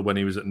bit older when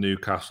he was at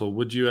Newcastle.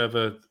 Would you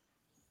ever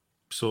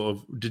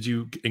did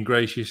you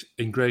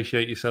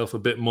ingratiate yourself a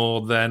bit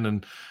more then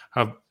and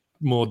have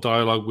more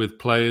dialogue with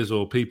players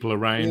or people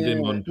around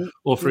him,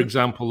 or for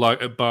example,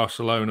 like at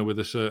Barcelona with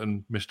a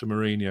certain Mr.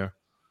 Mourinho?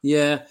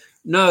 Yeah,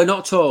 no,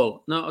 not at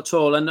all.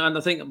 And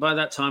I think by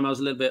that time I was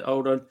a little bit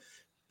older,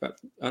 but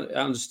I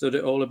understood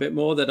it all a bit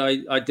more that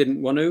I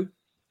didn't want to.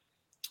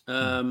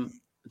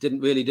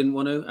 Didn't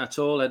want to at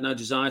all. I had no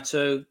desire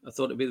to. I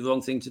thought it'd be the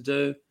wrong thing to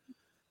do.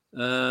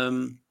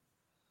 And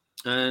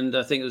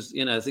I think it was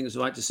the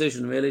right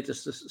decision, really,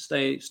 just to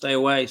stay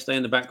away, stay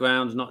in the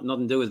background,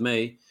 nothing to do with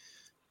me.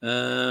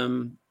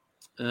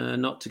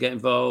 not to get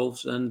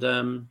involved. And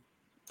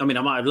I mean,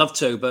 I might have loved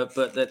to, but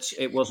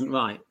it wasn't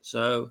right.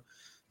 So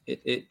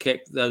it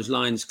kept those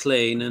lines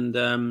clean, and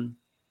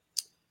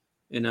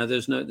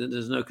there's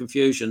no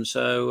confusion.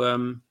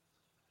 So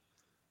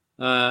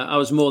I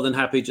was more than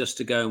happy just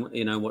to go,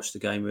 watch the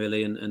game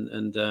really,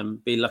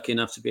 and be lucky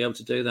enough to be able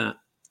to do that.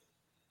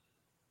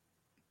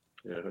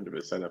 Yeah,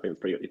 100%. I think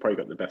you probably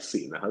got the best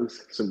seat in the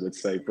house, some would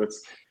say. But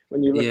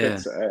when you look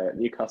at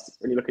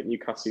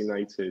Newcastle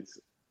United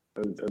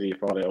under your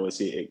father,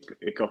 obviously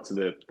it got to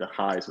the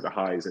highs of the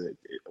highs, and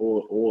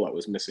all that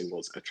was missing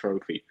was a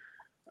trophy.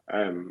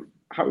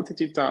 How did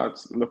your dad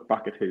look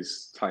back at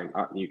his time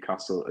at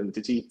Newcastle, and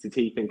did he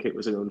think it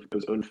was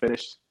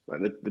unfinished, like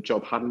the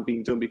job hadn't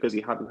been done because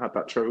he hadn't had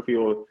that trophy,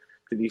 or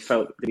did he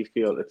feel at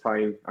the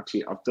time,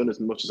 actually, I've done as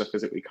much as I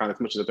physically can, as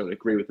much as I don't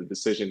agree with the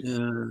decision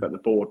that the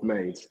board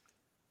made?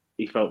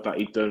 He felt that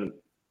he'd done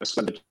a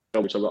splendid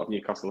job, which a lot of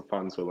Newcastle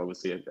fans will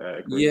obviously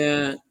agree.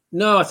 Yeah,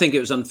 no, I think it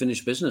was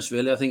unfinished business.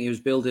 Really, I think he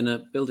was building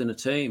a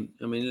team.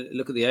 I mean,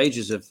 look at the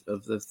ages of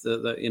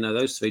the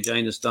those three: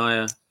 Janus,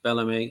 Dyer,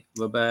 Bellamy,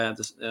 Robert,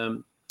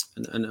 and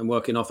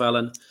working off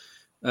Alan.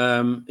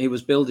 He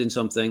was building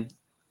something,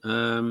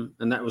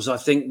 and that was, I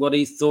think, what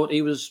he thought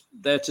he was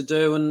there to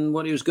do and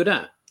what he was good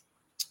at.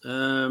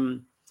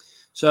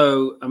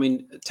 So, I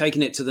mean,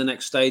 taking it to the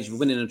next stage of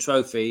winning a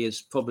trophy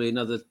is probably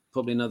another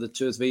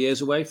 2 or 3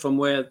 years away from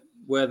where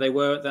they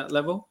were at that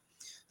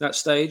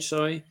stage.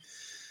 Sorry.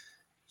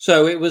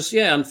 So it was,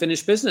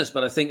 unfinished business,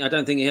 but I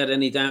don't think he had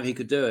any doubt he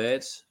could do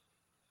it.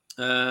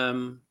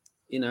 It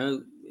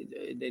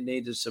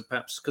needed to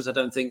perhaps, because I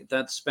don't think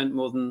Dad spent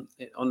more than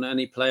on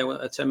any player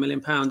 £10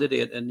 million, did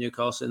he, at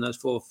Newcastle in those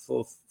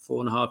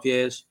 4.5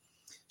 years?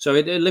 So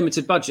it a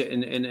limited budget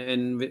in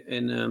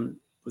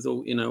with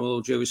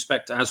all due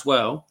respect as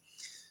well.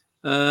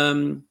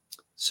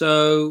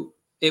 So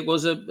it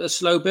was a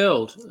slow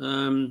build,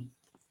 and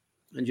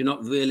you're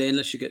not really,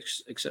 unless you get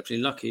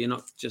exceptionally lucky, you're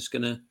not just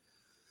going to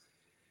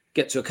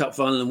get to a cup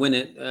final and win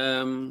it.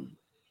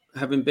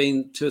 Having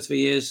been 2 or 3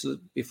 years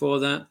before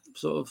that,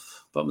 sort of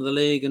bottom of the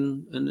league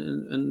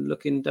and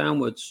looking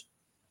downwards.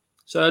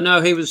 So no,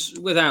 he was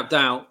without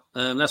doubt.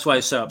 That's why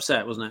he's so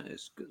upset, wasn't it?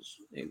 It's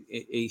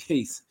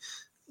because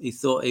he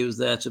thought he was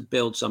there to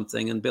build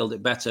something and build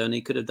it better, and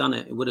he could have done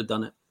it. He would have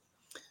done it,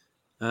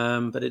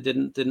 but it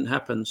didn't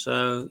happen.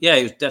 So yeah,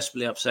 he was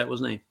desperately upset,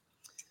 wasn't he?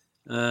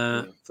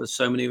 For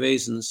so many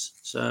reasons.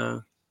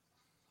 So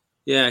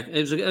yeah, it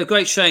was a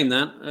great shame.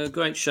 A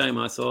great shame,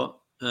 I thought,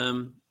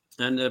 and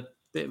a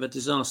bit of a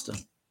disaster.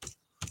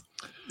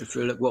 If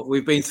you look what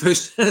we've been through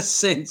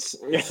since.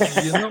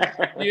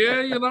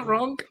 You're not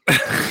wrong.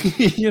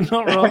 You're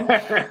not wrong.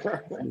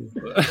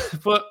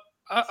 But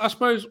I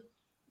suppose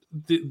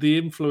the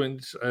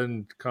influence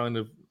and kind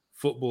of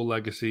football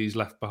legacies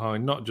left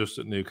behind, not just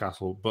at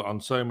Newcastle, but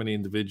on so many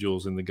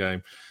individuals in the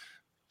game,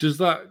 does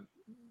that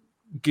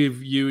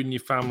give you and your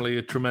family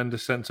a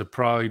tremendous sense of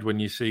pride when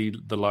you see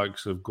the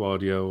likes of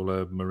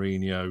Guardiola,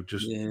 Mourinho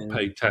just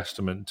pay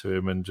testament to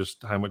him, and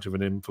just how much of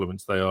an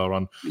influence they are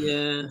on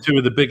two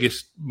of the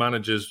biggest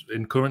managers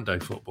in current day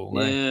football?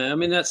 I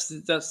mean, that's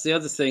the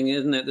other thing,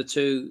 isn't it? The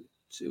two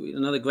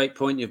another great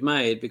point you've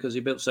made, because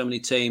he built so many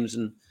teams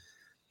and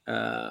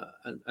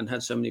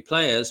had so many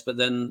players, but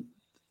then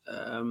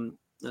and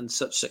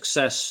such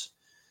success,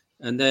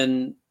 and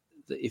then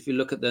if you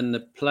look at then the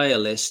player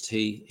list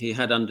he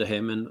had under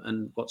him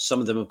and what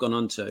some of them have gone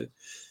on to,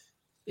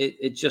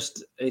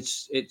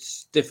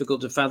 it's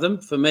difficult to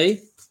fathom for me,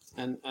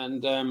 and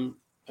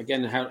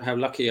again how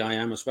lucky I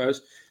am, I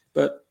suppose.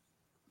 But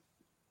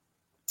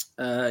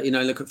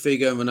look at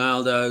Figo and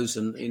Ronaldo's,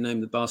 and you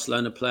name the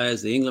Barcelona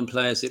players, the England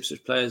players, the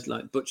Ipswich players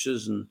like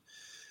Butchers and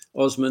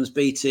Osmonds,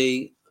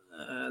 Beattie,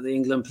 the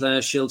England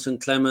players,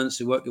 Shilton, Clements,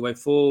 who worked their way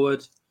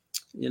forward.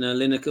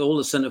 Lineker, all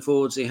the centre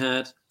forwards he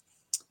had.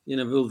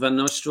 Will van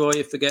Nistelrooy,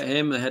 you forget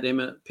him. They had him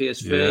at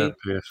PSV.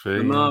 Yeah,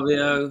 PSV.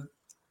 Mario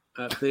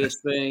at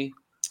PSV.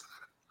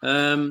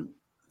 The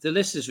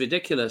list is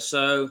ridiculous.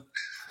 So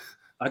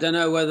I don't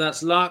know whether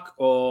that's luck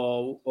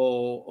or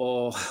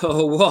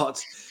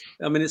what.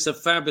 I mean, it's a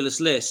fabulous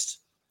list,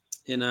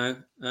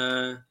 that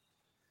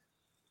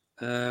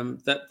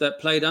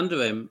played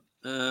under him.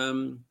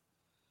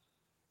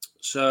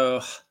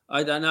 So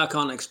I don't know. I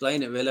can't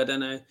explain it really. I don't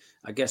know.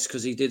 I guess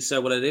because he did so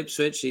well at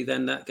Ipswich,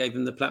 that gave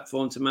him the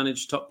platform to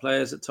manage top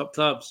players at top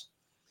clubs,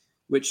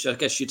 which I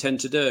guess you tend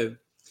to do.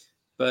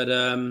 But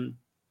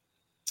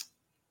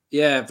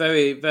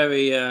very,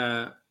 very,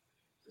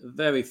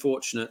 very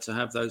fortunate to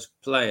have those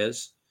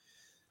players.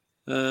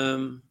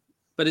 But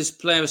his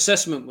player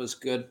assessment was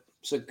good,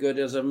 so good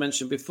as I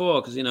mentioned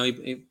before, because he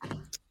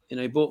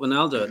bought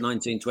Ronaldo at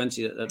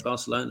 19-20 at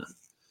Barcelona,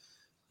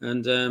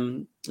 and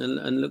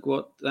look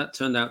what that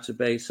turned out to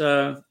be.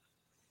 So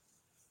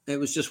it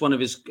was just one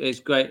of his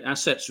great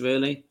assets,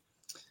 really.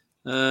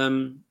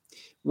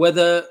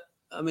 Whether,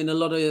 I mean, a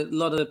lot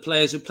of the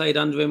players who played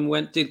under him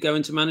did go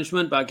into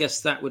management, but I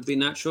guess that would be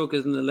natural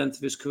given the length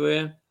of his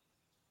career.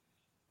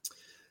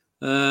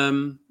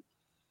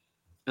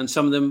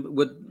 some of them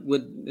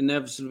would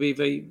inevitably be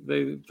very,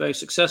 very, very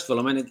successful.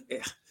 I mean,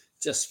 it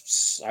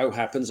just so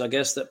happens, I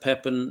guess, that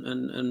Pep and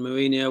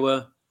Mourinho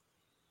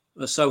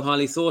were so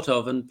highly thought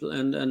of and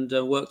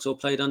worked or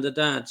played under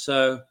Dad.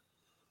 So,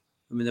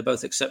 I mean, they're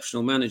both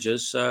exceptional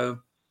managers. So,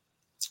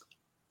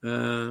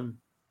 I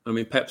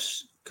mean,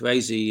 Pep's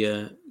crazy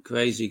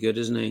good,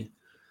 isn't he?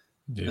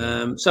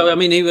 Yeah. So, I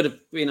mean, he would have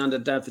been under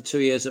Dad for 2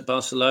 years at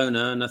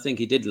Barcelona, and I think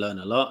he did learn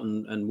a lot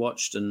and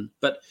watched.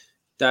 But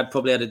Dad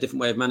probably had a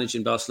different way of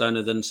managing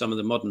Barcelona than some of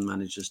the modern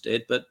managers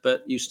did.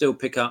 But you still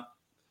pick up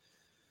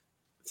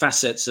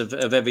facets of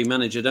every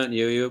manager, don't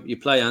you? You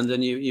play under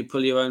and you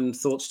pull your own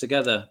thoughts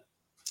together.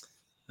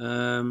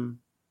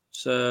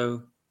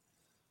 So,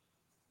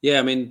 yeah,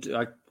 I mean,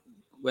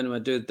 when I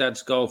do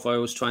Dad's golf, I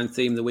always try and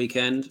theme the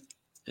weekend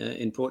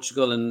in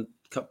Portugal. And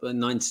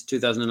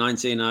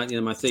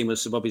 2019, my theme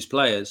was Sir Bobby's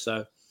players.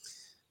 So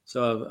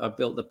I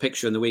built the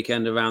picture in the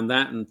weekend around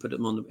that and put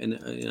them on.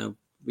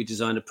 We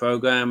designed a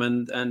program,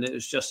 and it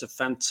was just a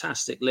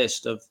fantastic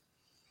list of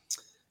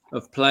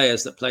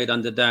players that played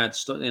under Dad.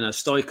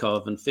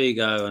 Stoichkov and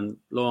Figo and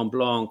Laurent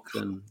Blanc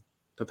and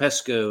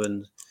Popescu,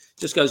 and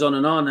just goes on.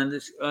 And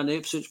the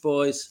Ipswich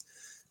boys,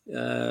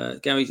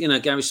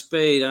 Gary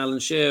Speed, Alan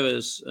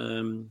Shearer's.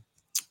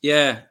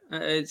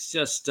 It's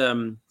just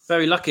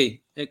very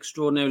lucky,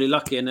 extraordinarily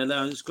lucky, and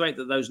it's great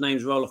that those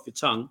names roll off your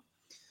tongue.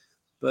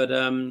 But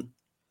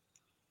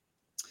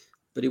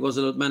he was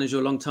a manager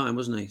a long time,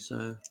 wasn't he?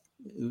 So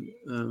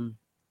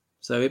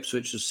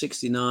Ipswich was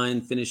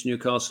 69, finished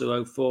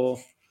Newcastle 04.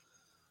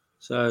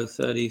 So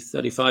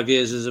 35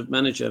 years as a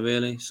manager,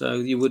 really. So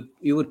you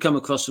would come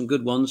across some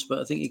good ones, but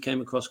I think he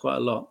came across quite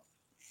a lot.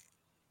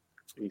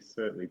 He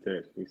certainly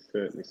did. He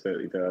certainly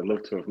did. I'd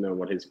love to have known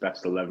what his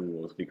best 11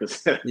 was,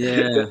 because I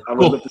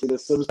would love to see the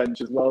subs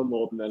bench as well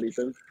more than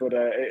anything. But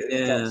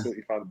it's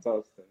absolutely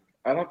fantastic.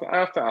 I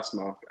have to ask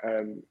Mark,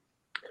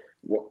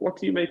 what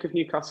do you make of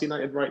Newcastle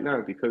United right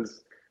now?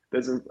 Because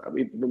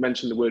we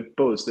mentioned the word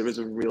buzz. There is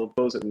a real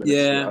buzz at the minute.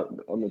 Yeah.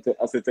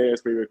 As the day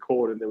as we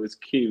record, and there was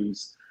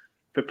queues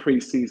for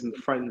pre-season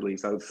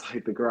friendlies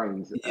outside the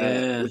ground, which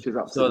is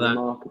absolutely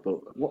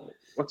remarkable.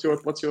 What's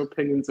your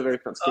opinions of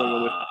everything that's going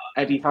on with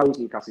Eddie Howe's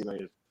Newcastle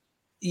United?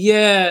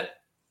 Yeah,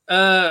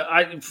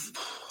 I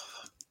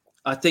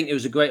think it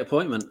was a great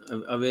appointment.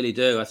 I really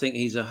do. I think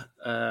he's a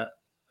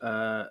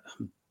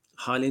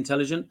highly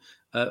intelligent,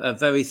 a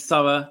very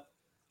thorough,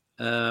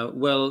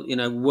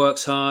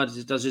 works hard,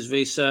 does his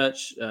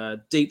research,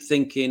 deep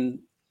thinking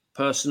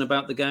person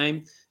about the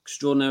game,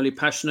 extraordinarily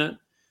passionate.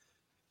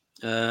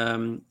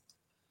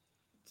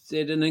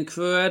 Did an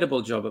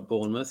incredible job at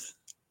Bournemouth,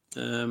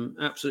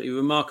 absolutely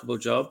remarkable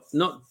job.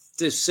 Not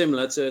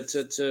dissimilar to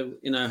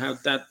how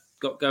Dad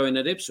got going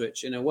at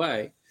Ipswich in a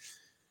way.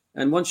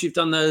 And once you've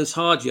done those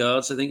hard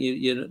yards, I think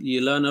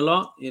you learn a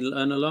lot.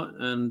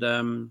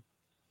 And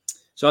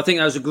so I think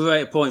that was a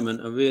great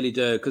appointment. I really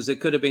do, because there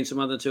could have been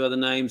some two other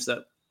names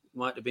that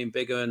might have been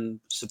bigger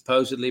and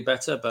supposedly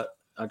better, but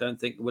I don't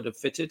think would have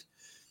fitted.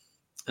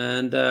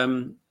 And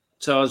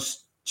so I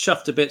was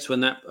chuffed to bits when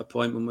that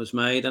appointment was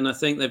made, and I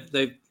think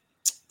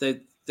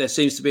there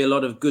seems to be a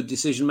lot of good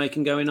decision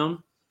making going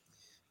on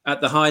at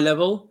the high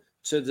level,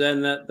 to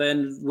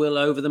then will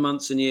over the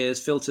months and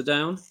years filter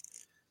down,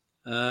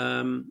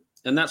 and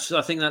I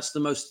think that's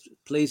the most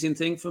pleasing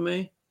thing for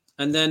me.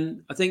 And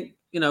then I think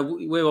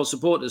we're all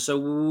supporters, so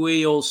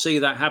we all see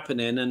that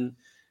happening,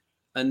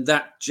 and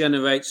that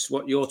generates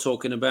what you're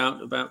talking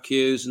about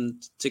queues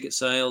and ticket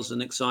sales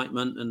and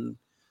excitement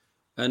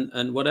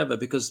and whatever,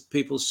 because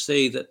people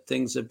see that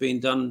things have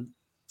been done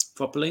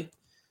properly,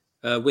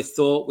 with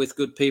thought, with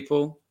good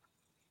people.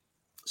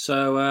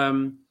 So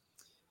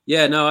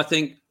I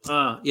think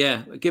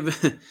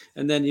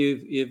and then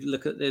you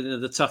look at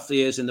the tough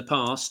years in the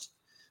past,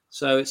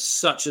 so it's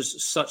such a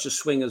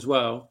swing as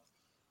well.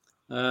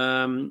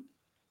 I'm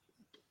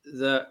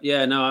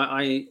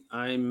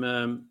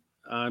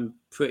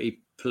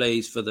pretty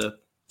pleased for the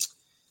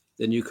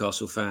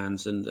Newcastle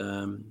fans, and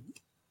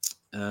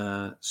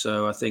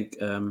so I think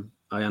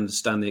I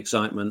understand the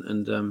excitement,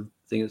 and I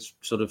think it's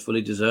sort of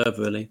fully deserved,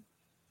 really.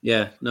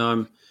 Yeah,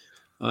 no,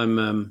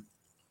 I'm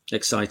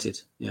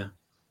excited. Yeah.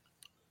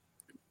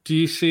 Do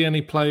you see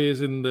any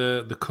players in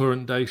the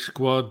current day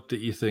squad that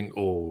you think,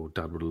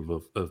 Dad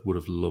would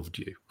have loved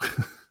you?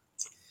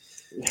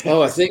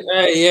 I think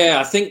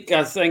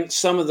I think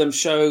some of them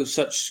show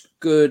such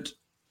good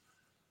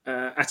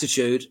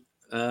attitude.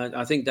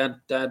 I think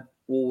Dad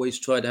always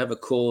tried to have a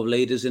core of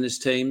leaders in his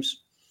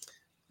teams,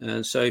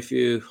 and so I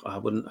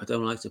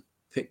don't like to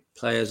pick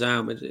players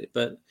out,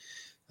 but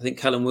I think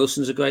Callum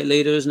Wilson's a great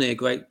leader, isn't he? A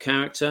great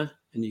character,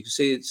 and you can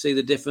see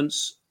the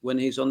difference when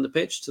he's on the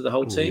pitch to the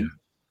whole team. Yeah.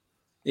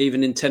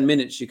 Even in 10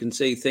 minutes, you can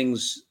see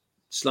things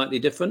slightly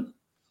different.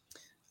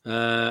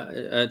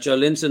 Joe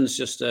Linton's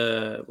just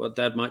what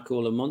Dad might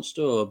call a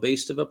monster or a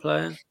beast of a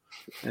player,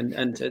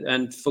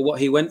 and for what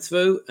he went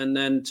through, and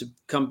then to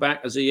come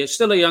back as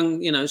still a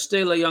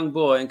young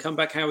boy, and come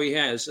back how he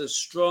has, as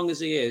strong as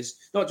he is,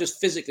 not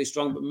just physically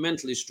strong but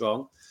mentally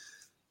strong.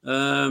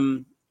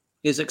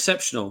 is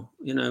exceptional.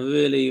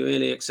 Really,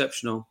 really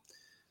exceptional.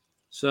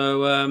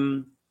 So,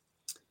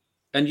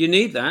 and you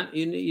need that.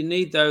 You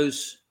need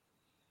those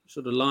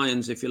sort of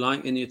lions, if you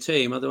like, in your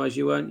team. Otherwise,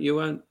 you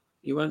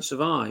won't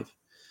survive.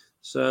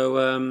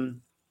 So,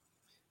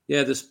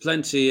 there's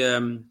plenty.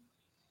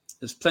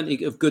 There's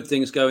plenty of good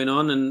things going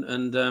on,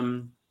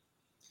 and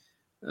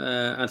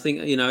I think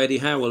Eddie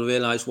Howe will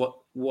realise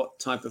what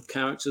type of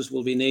characters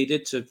will be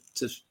needed to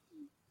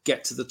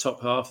get to the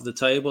top half of the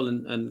table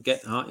and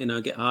get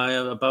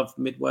higher above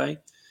midway.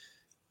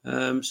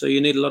 So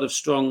you need a lot of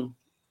strong,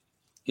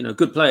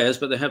 good players,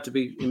 but they have to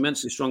be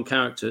immensely strong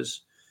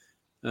characters.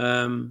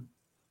 So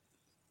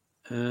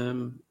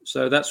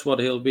that's what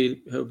he'll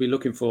be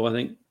looking for, I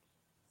think.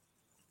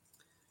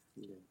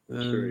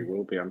 I'm sure he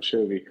will be. I'm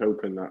sure we're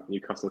hoping that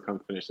Newcastle can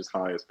finish as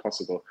high as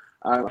possible.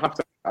 I have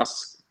to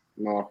ask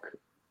Mark,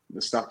 the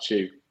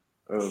statue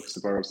of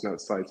Sir Robson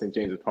outside St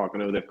James's Park. I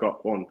know they've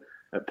got one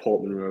at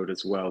Portman Road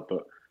as well,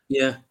 but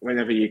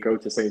whenever you go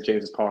to St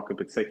James's Park in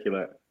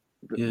particular,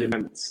 the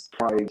immense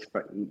pride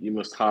that you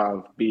must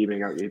have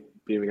beaming out of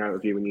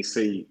you when you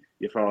see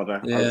your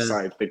father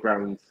outside the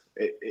ground.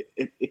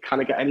 It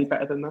can't get any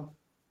better than that.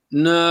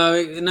 No,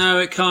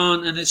 it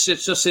can't, and it's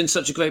just in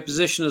such a great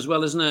position as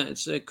well, isn't it?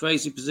 It's a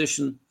crazy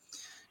position.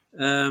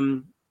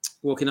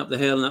 Walking up the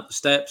hill and up the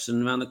steps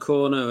and around the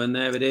corner, and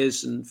there it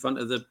is in front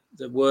of the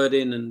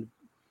wording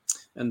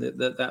and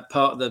that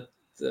part of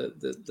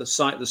the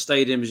site of the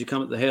stadium as you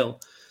come up the hill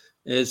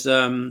is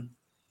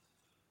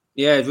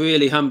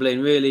really humbling,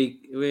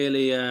 really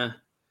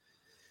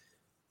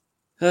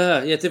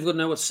difficult to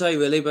know what to say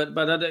really, but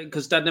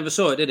because Dad never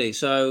saw it, did he?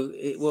 So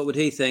what would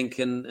he think?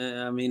 And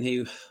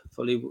he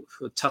probably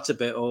would tut a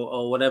bit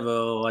or whatever,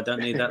 or I don't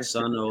need that,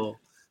 son, or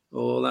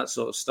all that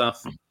sort of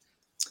stuff.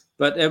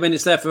 But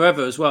it's there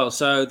forever as well.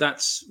 So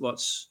that's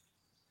what's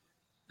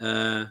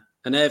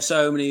and they have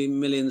so many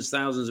millions,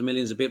 thousands of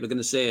millions of people are going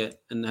to see it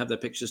and have their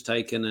pictures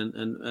taken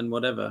and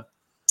whatever.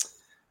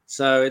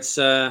 So it's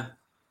I'm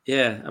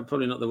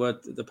probably not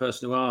the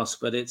person who asked,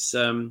 but it's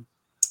immense.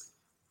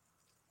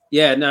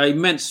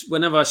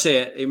 Whenever I see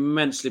it,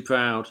 immensely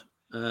proud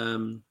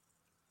of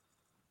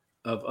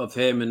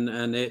him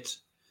and it,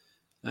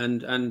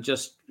 and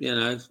just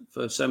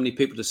for so many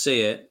people to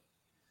see it,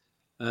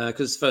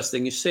 because it's the first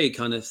thing you see,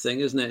 kind of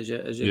thing, isn't it?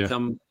 As you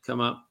come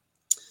up.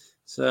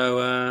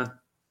 So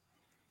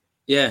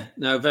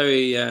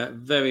very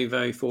very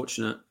very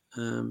fortunate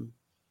to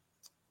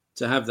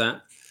have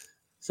that.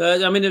 So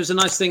it was a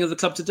nice thing of the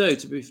club to do.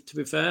 To be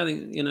fair, I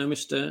think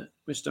Mr.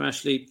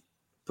 Ashley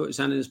put his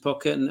hand in his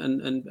pocket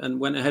and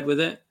went ahead with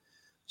it.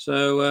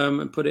 So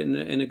and put it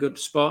in a good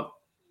spot.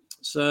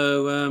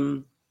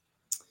 So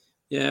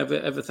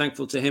ever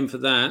thankful to him for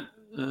that.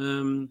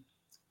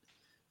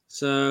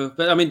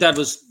 But Dad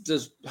was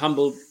just a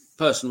humble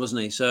person,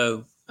 wasn't he?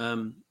 So I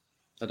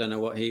don't know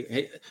what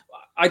he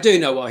I do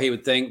know what he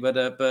would think, but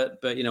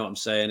you know what I'm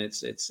saying.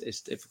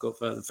 It's difficult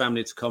for the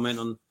family to comment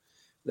on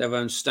their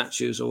own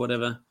statues or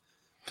whatever.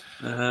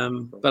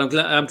 But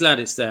I'm glad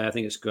it's there. I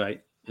think it's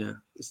great. Yeah,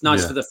 it's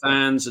nice for the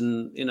fans,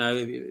 and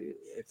if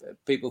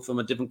people from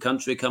a different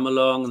country come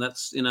along, and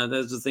that's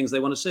those are the things they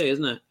want to see,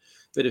 isn't it? A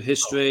bit of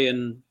history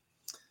and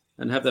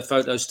have their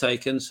photos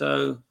taken.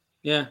 So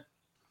yeah.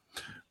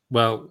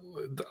 Well,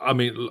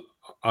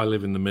 I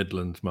live in the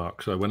Midlands,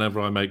 Mark. So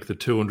whenever I make the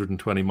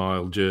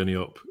 220-mile journey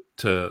up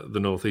to the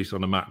northeast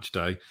on a match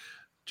day,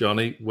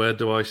 Johnny, where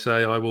do I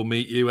say I will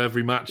meet you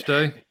every match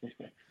day?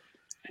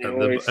 I'll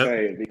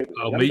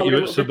meet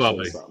you at Sir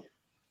Bobby.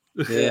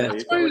 Yeah,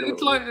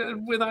 it's like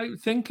without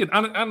thinking,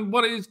 and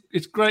what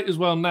it's great as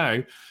well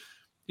now.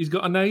 He's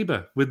got a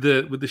neighbour with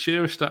the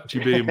Shearer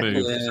statue being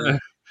moved. So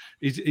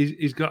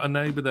he's got a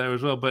neighbour there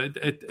as well. But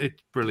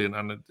it's brilliant,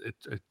 and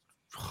it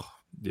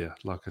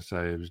like I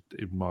say, it was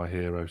my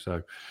hero.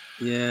 So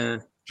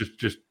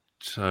just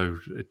so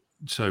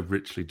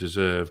richly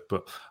deserved.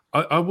 But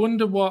I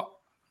wonder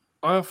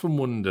I often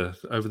wonder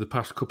over the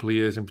past couple of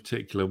years in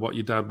particular what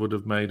your dad would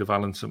have made of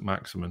Alan St.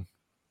 Maximin.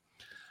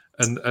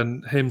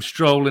 And him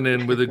strolling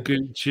in with a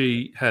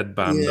Gucci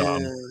headband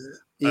on.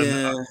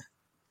 Yeah.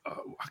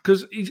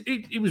 Because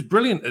he was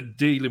brilliant at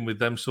dealing with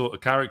them sort of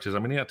characters.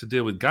 He had to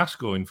deal with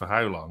Gascoigne for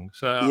how long?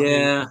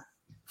 So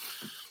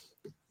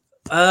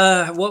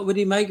what would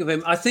he make of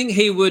him? I think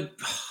he would,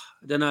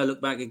 I don't know, look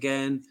back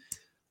again.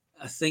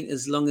 I think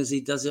as long as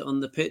he does it on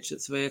the pitch at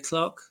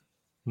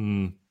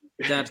 3:00,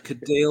 Dad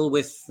could deal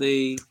with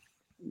the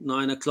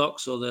 9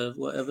 o'clocks or the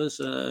whatever's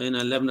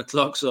 11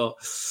 o'clocks or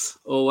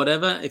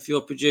whatever. If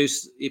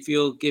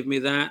you'll give me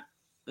that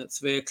at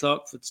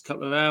 3:00 for a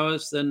couple of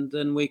hours,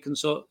 then we can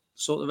sort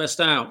the rest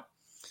out.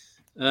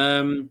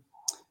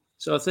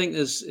 So I think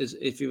as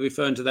if you're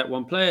referring to that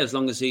one player, as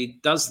long as he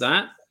does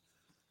that,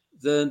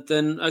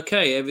 then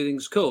okay,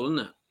 everything's cool,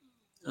 isn't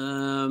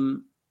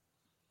it?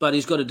 But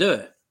he's got to do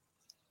it.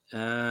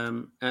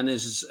 And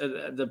is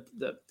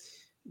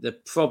the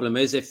problem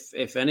is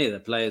if any of the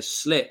players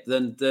slip,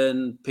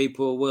 then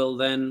people will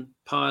then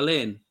pile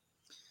in.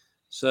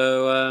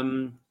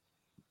 So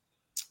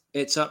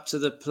it's up to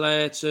the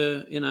player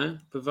to,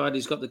 provided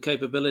he's got the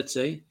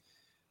capability,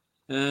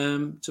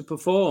 to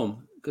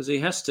perform, because he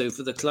has to,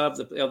 for the club,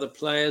 the other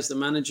players, the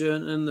manager,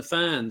 and the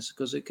fans,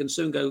 because it can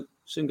soon go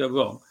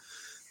wrong,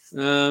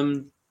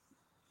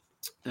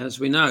 as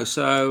we know.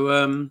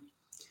 So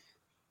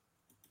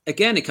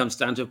again, it comes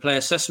down to a player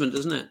assessment,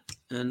 doesn't it?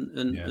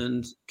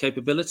 And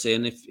capability.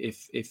 And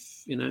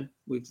if you know,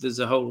 there's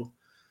a whole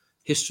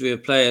history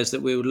of players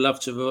that we would love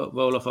to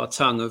roll off our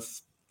tongue, of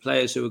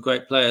players who were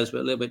great players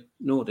but a little bit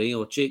naughty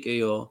or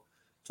cheeky or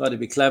try to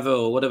be clever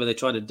or whatever they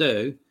try to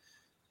do.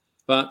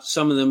 But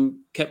some of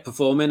them kept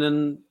performing,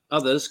 and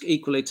others,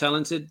 equally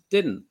talented,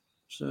 didn't.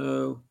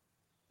 So,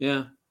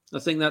 yeah, I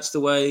think that's the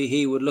way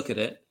he would look at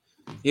it.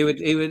 He would,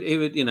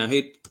 you know,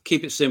 he'd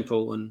keep it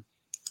simple and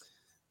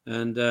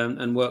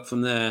work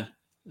from there.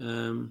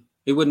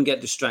 He wouldn't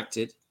get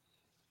distracted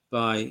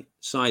by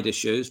side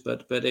issues.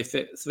 But if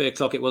at 3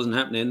 o'clock it wasn't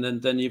happening,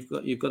 then you've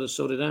got to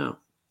sort it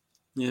out.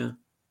 Yeah.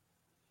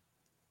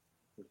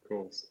 Of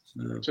course.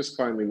 So. Just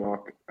finally,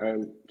 Mark,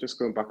 just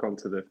going back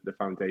onto the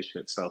foundation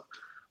itself.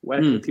 Where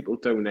can people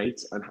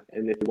donate, and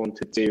if they want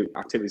to do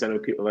activities? I know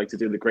people like to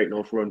do the Great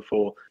North Run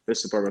for the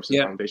Sir Bobby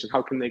Robson Foundation.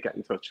 How can they get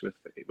in touch with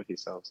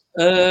yourselves?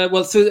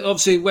 Well, through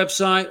obviously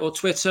website or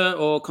Twitter,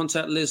 or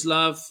contact Liz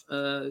Love,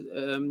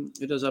 who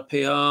does our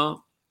PR.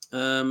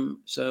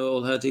 So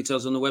all her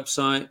details on the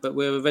website. But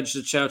we're a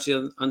registered charity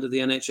under the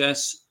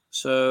NHS,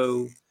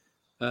 so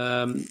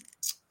contact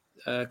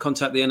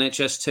the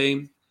NHS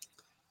team,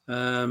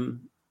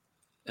 and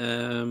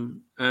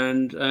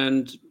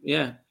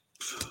yeah.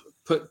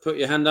 Put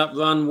your hand up,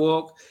 run,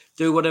 walk,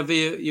 do whatever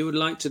you would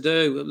like to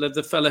do.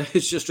 The fellow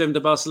who's just driven to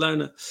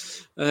Barcelona,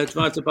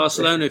 drive to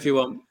Barcelona if you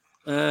want.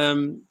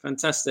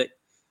 Fantastic,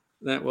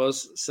 that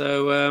was.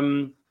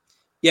 So,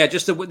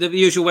 just the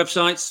usual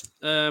websites.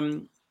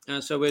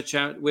 So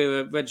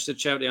we're a registered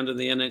charity under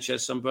the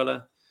NHS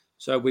umbrella.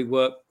 So we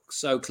work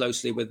so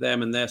closely with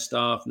them and their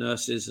staff,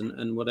 nurses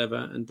and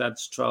whatever. And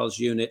Dad's Trials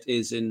Unit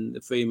is in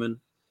the Freeman,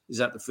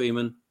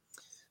 the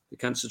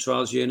Cancer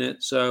Trials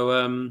Unit.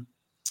 So,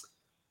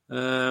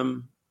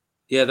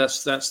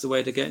 that's the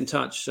way to get in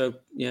touch. So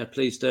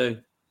please do,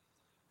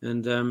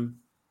 and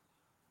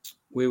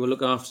we will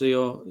look after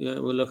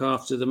we'll look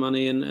after the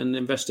money and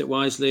invest it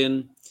wisely.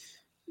 And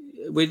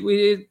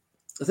I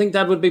think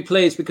Dad would be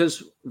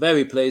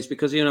very pleased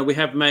because we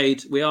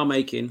are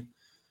making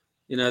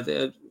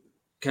the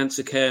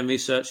cancer care and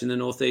research in the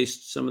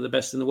Northeast some of the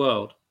best in the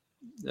world.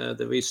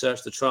 The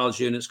research, the trials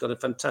unit's got a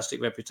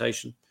fantastic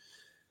reputation,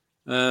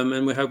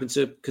 and we're hoping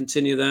to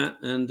continue that.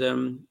 And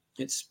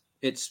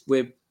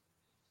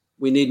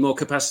we need more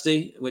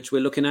capacity, which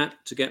we're looking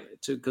at to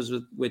get to, because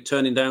we're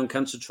turning down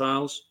cancer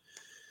trials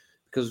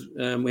because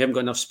we haven't got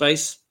enough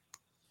space.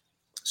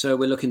 So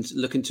we're looking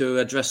to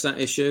address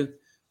that issue,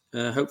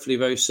 hopefully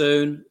very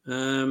soon.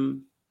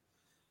 And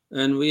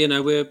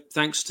we're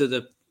thanks to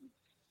the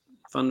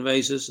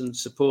fundraisers and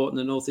support and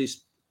the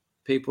Northeast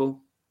people.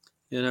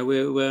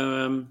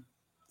 We're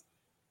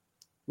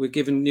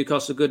giving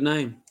Newcastle a good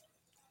name.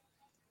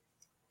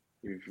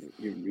 You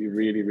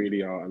really,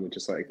 really are. And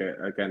just like,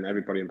 again,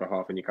 everybody on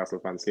behalf of Newcastle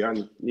fans here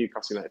and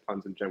Newcastle United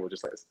fans in general,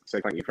 just like to say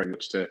thank you very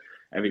much to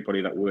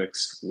everybody that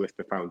works with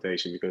the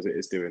foundation, because it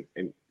is doing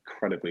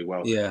incredibly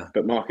well. Yeah.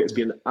 But Mark, it's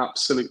been an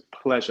absolute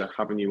pleasure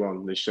having you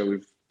on this show.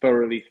 We've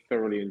thoroughly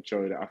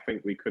enjoyed it. I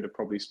think we could have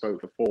probably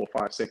spoke for 4,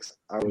 5, 6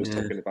 hours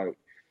talking about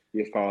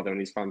your father and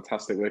his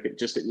fantastic work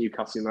just at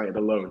Newcastle United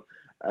alone.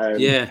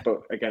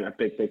 But again, a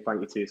big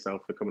thank you to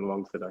yourself for coming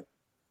along today.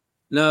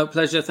 No,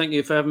 pleasure. Thank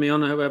you for having me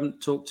on. I hope I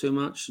haven't talked too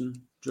much and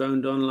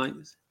droned on like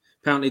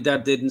apparently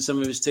Dad did in some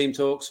of his team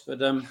talks. But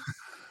there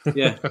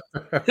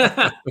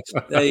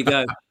you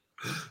go.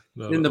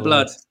 In the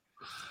blood.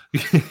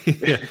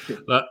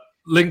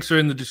 Links are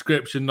in the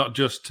description, not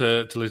just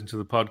to listen to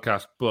the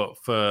podcast, but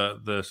for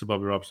the Sir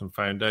Bobby Robson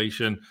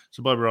Foundation,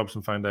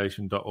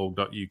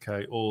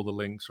 sirbobby.robsonfoundation.org.uk. All the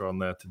links are on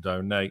there to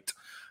donate,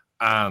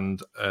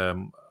 and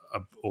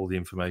all the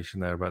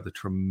information there about the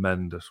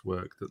tremendous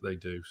work that they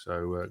do.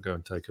 So go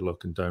and take a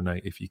look and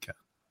donate if you can.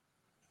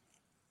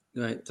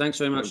 Right. Thanks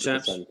very much, 100%.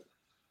 Chaps.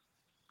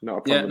 Not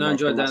a problem. I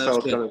enjoyed that.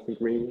 Myself, Jonathan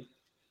Green.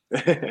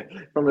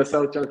 From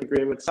myself, Jonathan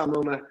Green, with Sam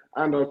Milner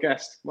and our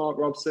guest, Mark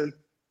Robson.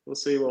 We'll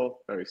see you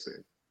all very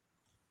soon.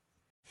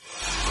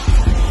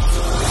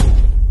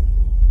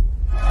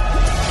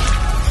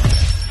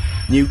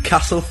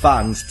 Newcastle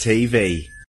Fans TV.